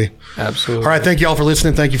that movie. Absolutely. All right, thank you all for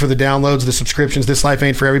listening. Thank you for the downloads, the subscriptions. This Life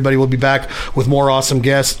Ain't For Everybody. We'll be back with more awesome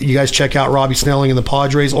guests. You guys check out Robby Snelling and the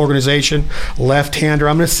Padres organization. Left-hander.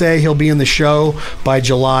 I'm going to say he'll be in the show by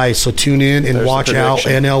July, so tune in and watch out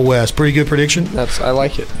NL West. Pretty good prediction? I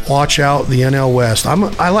like it. Watch out the NL West.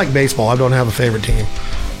 I like baseball. I don't have a favorite team.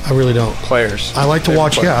 I really don't. Players. I like to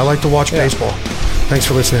watch. Yeah, I like to watch baseball. Thanks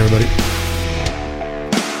for listening, everybody.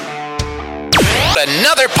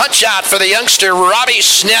 Another punch out for the youngster Robby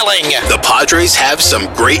Snelling. The Padres have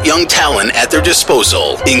some great young talent at their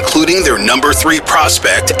disposal, including their number 3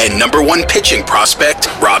 prospect and number 1 pitching prospect,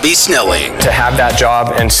 Robby Snelling. To have that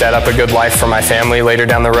job and set up a good life for my family later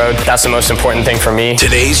down the road, that's the most important thing for me.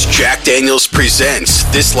 Today's Jack Daniels Presents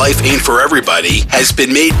This Life Ain't For Everybody has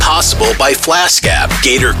been made possible by Flask App,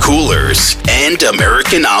 Gator Coolers, and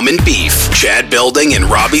American Almond Beef. Chad Belding and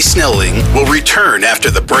Robby Snelling will return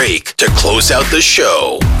after the break to close out the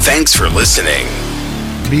show. Thanks for listening.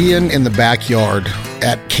 Being in the backyard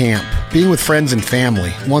at camp, being with friends and family.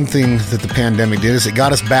 One thing that the pandemic did is it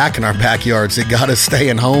got us back in our backyards. It got us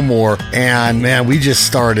staying home more. And man, we just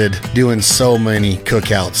started doing so many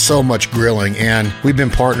cookouts, so much grilling. And we've been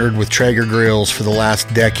partnered with Traeger Grills for the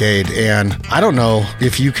last decade. And I don't know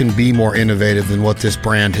if you can be more innovative than what this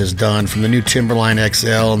brand has done. From the new Timberline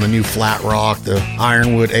XL and the new Flat Rock, the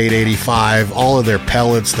Ironwood 885, all of their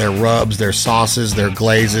pellets, their rubs, their sauces, their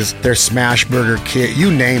glazes, their smash burger kit,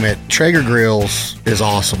 you name it. Traeger Grills is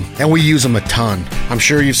awesome. And we use them a ton. I'm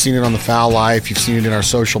sure you've seen it on The Foul Life. You've seen it in our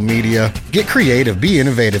social media. Get creative. Be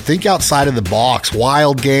innovative. Think outside of the box.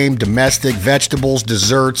 Wild game, domestic, vegetables,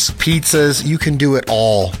 desserts, pizzas. You can do it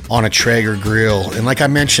all on a Traeger grill. And like I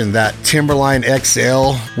mentioned, that Timberline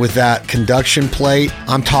XL with that conduction plate,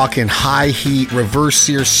 I'm talking high heat, reverse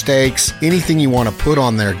sear steaks, anything you want to put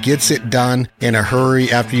on there gets it done in a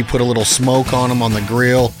hurry after you put a little smoke on them on the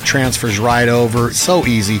grill. Transfers right over. It's so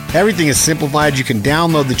easy. Everything is simplified. You can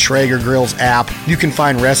download the Traeger Grills app. You can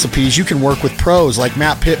find recipes. You can work with pros like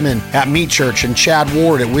Matt Pittman at Meat Church and Chad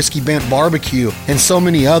Ward at Whiskey Bent Barbecue and so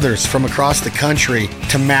many others from across the country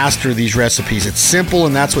to master these recipes. It's simple,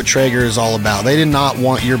 and that's what Traeger is all about. They did not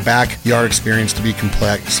want your backyard experience to be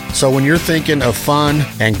complex. So when you're thinking of fun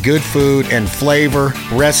and good food and flavor,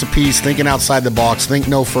 recipes, thinking outside the box, think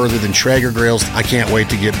no further than Traeger Grills. I can't wait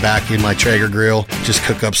to get back in my Traeger grill. Just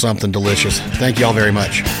cook up something delicious. Thank you all very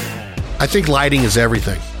much. I think lighting is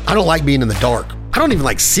everything. I don't like being in the dark. I don't even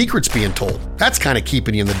like secrets being told. That's kind of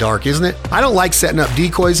keeping you in the dark, isn't it? I don't like setting up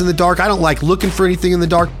decoys in the dark. I don't like looking for anything in the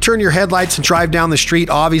dark. Turn your headlights and drive down the street.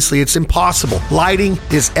 Obviously, it's impossible. Lighting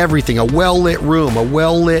is everything. A well-lit room, a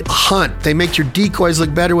well-lit hunt. They make your decoys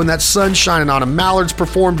look better when that sun's shining on them. Mallards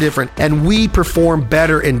perform different, and we perform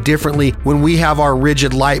better and differently when we have our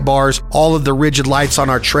rigid light bars, all of the rigid lights on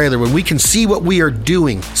our trailer, when we can see what we are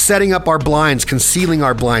doing, setting up our blinds, concealing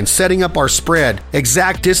our blinds, setting up our spread,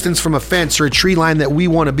 exact distance from a fence or a tree line that we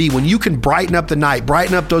want to be. When you can brighten up the night,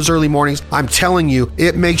 brighten up those early mornings, I'm telling you,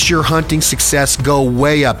 it makes your hunting success go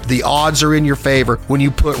way up. The odds are in your favor when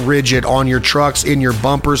you put rigid on your trucks, in your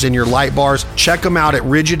bumpers, in your light bars. Check them out at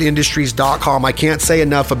rigidindustries.com. I can't say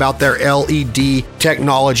enough about their LED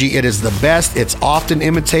technology. It is the best. It's often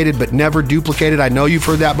imitated but never duplicated. I know you've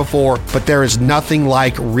heard that before, but there is nothing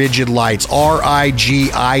like rigid lights.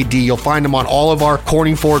 RIGID. You'll find them on all of our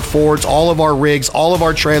Corning Ford Fords, all of our rigs, all of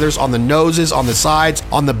our trailers, on the noses, on the sides,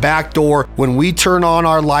 on the back door. When we turn on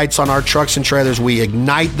our lights on our trucks and trailers, we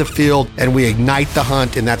ignite the field and we ignite the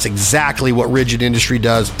hunt, and that's exactly what Rigid Industry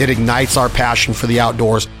does. It ignites our passion for the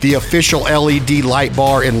outdoors. The official LED light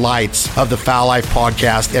bar and lights of the Foul Life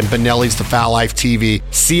podcast and Benelli's The Foul Life TV.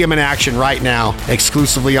 See them in action right now,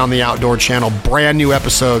 exclusively on the Outdoor Channel. Brand new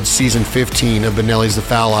episodes, season 15 of Benelli's The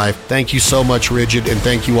Foul Life. Thank you so much, Rigid, and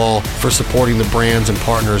thank you all for supporting the brands and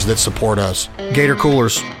partners that support us. Gator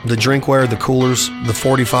Coolers, the drinkware, the coolers, the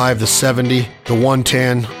 45, the 7 70, the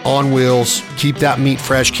 110, on wheels. Keep that meat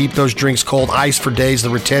fresh. Keep those drinks cold. Ice for days.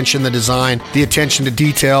 The retention, the design, the attention to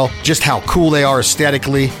detail, just how cool they are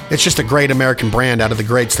aesthetically. It's just a great American brand out of the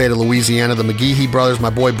great state of Louisiana. The McGehee brothers,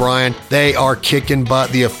 my boy Brian, they are kicking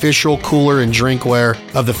butt. The official cooler and drinkware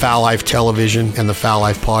of the Foul Life Television and the Foul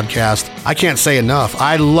Life Podcast. I can't say enough.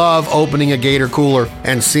 I love opening a Gator cooler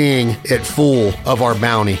and seeing it full of our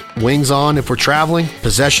bounty. Wings on if we're traveling,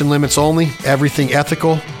 possession limits only, everything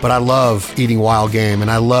ethical, but I love eating wild game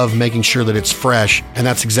and I love making sure that it's fresh, and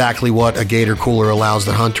that's exactly what a Gator cooler allows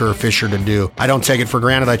the hunter or fisher to do. I don't take it for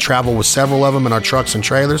granted. I travel with several of them in our trucks and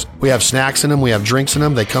trailers. We have snacks in them. We have drinks in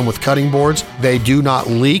them. They come with cutting boards. They do not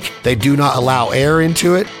leak. They do not allow air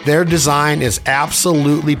into it. Their design is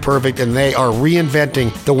absolutely perfect, and they are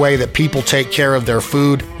reinventing the way that people take care of their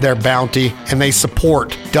food, their bounty, and they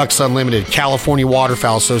support Ducks Unlimited, California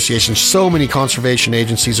Waterfowl Association, so many conservation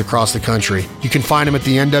agencies across the country. You can find them at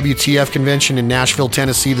the NWTF convention in Nashville,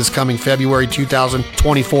 Tennessee this coming February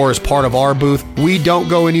 2024 as part of our booth. We don't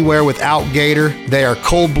go anywhere without Gator. They are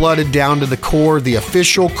cold-blooded down to the core. The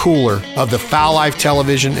official cooler of the Foul Life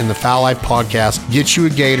Television and the Foul Life Podcast. Get you a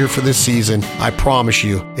Gator for this season. I promise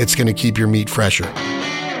you, it's going to keep your meat fresher.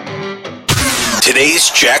 Today's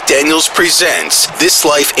Jack Daniels presents This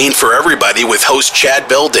Life Ain't For Everybody with host Chad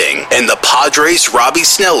Belding, and the Padres' Robby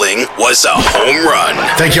Snelling was a home run.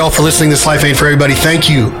 Thank you all for listening. This Life Ain't For Everybody. Thank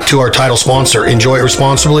you to our title sponsor. Enjoy it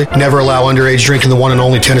responsibly. Never allow underage drinking. The one and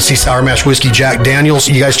only Tennessee Sour Mash Whiskey, Jack Daniels.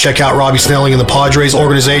 You guys check out Robby Snelling and the Padres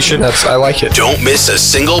organization. I like it. Don't miss a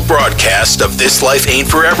single broadcast of This Life Ain't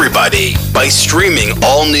For Everybody by streaming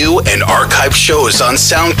all new and archived shows on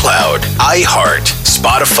SoundCloud, iHeart,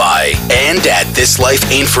 Spotify, and at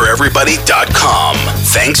thislifeaintforeverybody.com.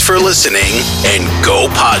 Thanks for listening, and go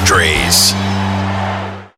Padres.